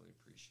people. We really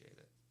appreciate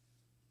it.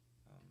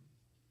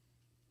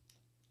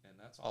 And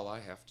that's all I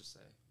have to say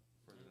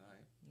for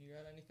tonight. You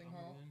got anything,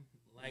 Harl?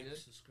 Like,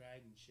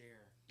 subscribe, and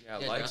share. Yeah,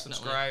 like, definitely.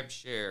 subscribe,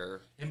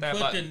 share. And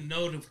put the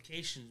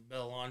notifications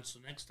bell on so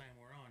next time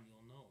we're on,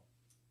 you'll know.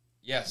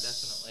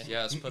 Yes. Definitely.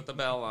 Yes, put the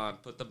bell on.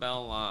 Put the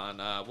bell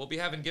on. We'll be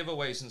having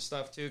giveaways and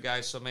stuff too,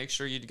 guys, so make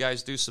sure you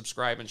guys do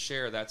subscribe and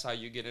share. That's how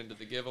you get into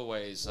the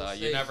giveaways.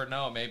 You never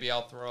know. Maybe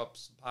I'll throw up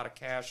some pot of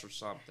cash or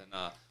something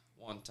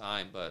one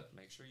time, but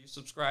make sure you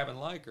subscribe and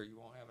like or you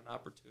won't have an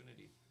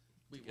opportunity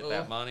to get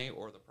that money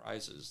or the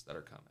prizes that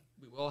are coming.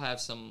 We will have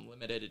some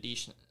limited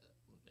edition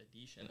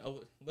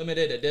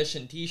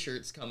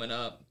T-shirts coming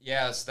up.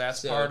 Yes,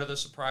 that's part of the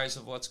surprise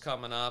of what's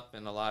coming up,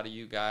 and a lot of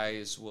you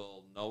guys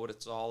will know what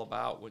it's all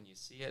about when you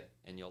see it,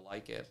 and you'll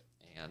like it,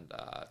 and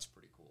it's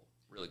pretty cool,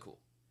 really cool.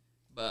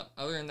 But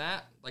other than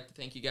that, I'd like to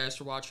thank you guys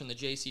for watching the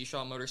JC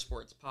Shaw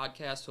Motorsports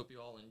Podcast. Hope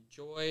you all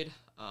enjoyed.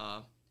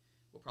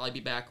 We'll probably be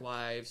back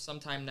live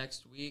sometime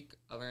next week.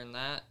 Other than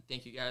that,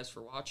 thank you guys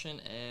for watching,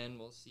 and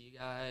we'll see you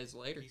guys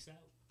later. Peace out.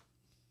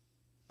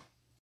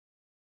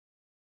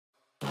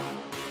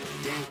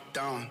 Ding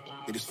dong,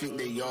 they just think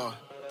they are.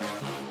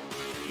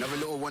 Another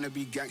little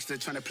wannabe gangster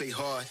trying to play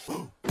hard.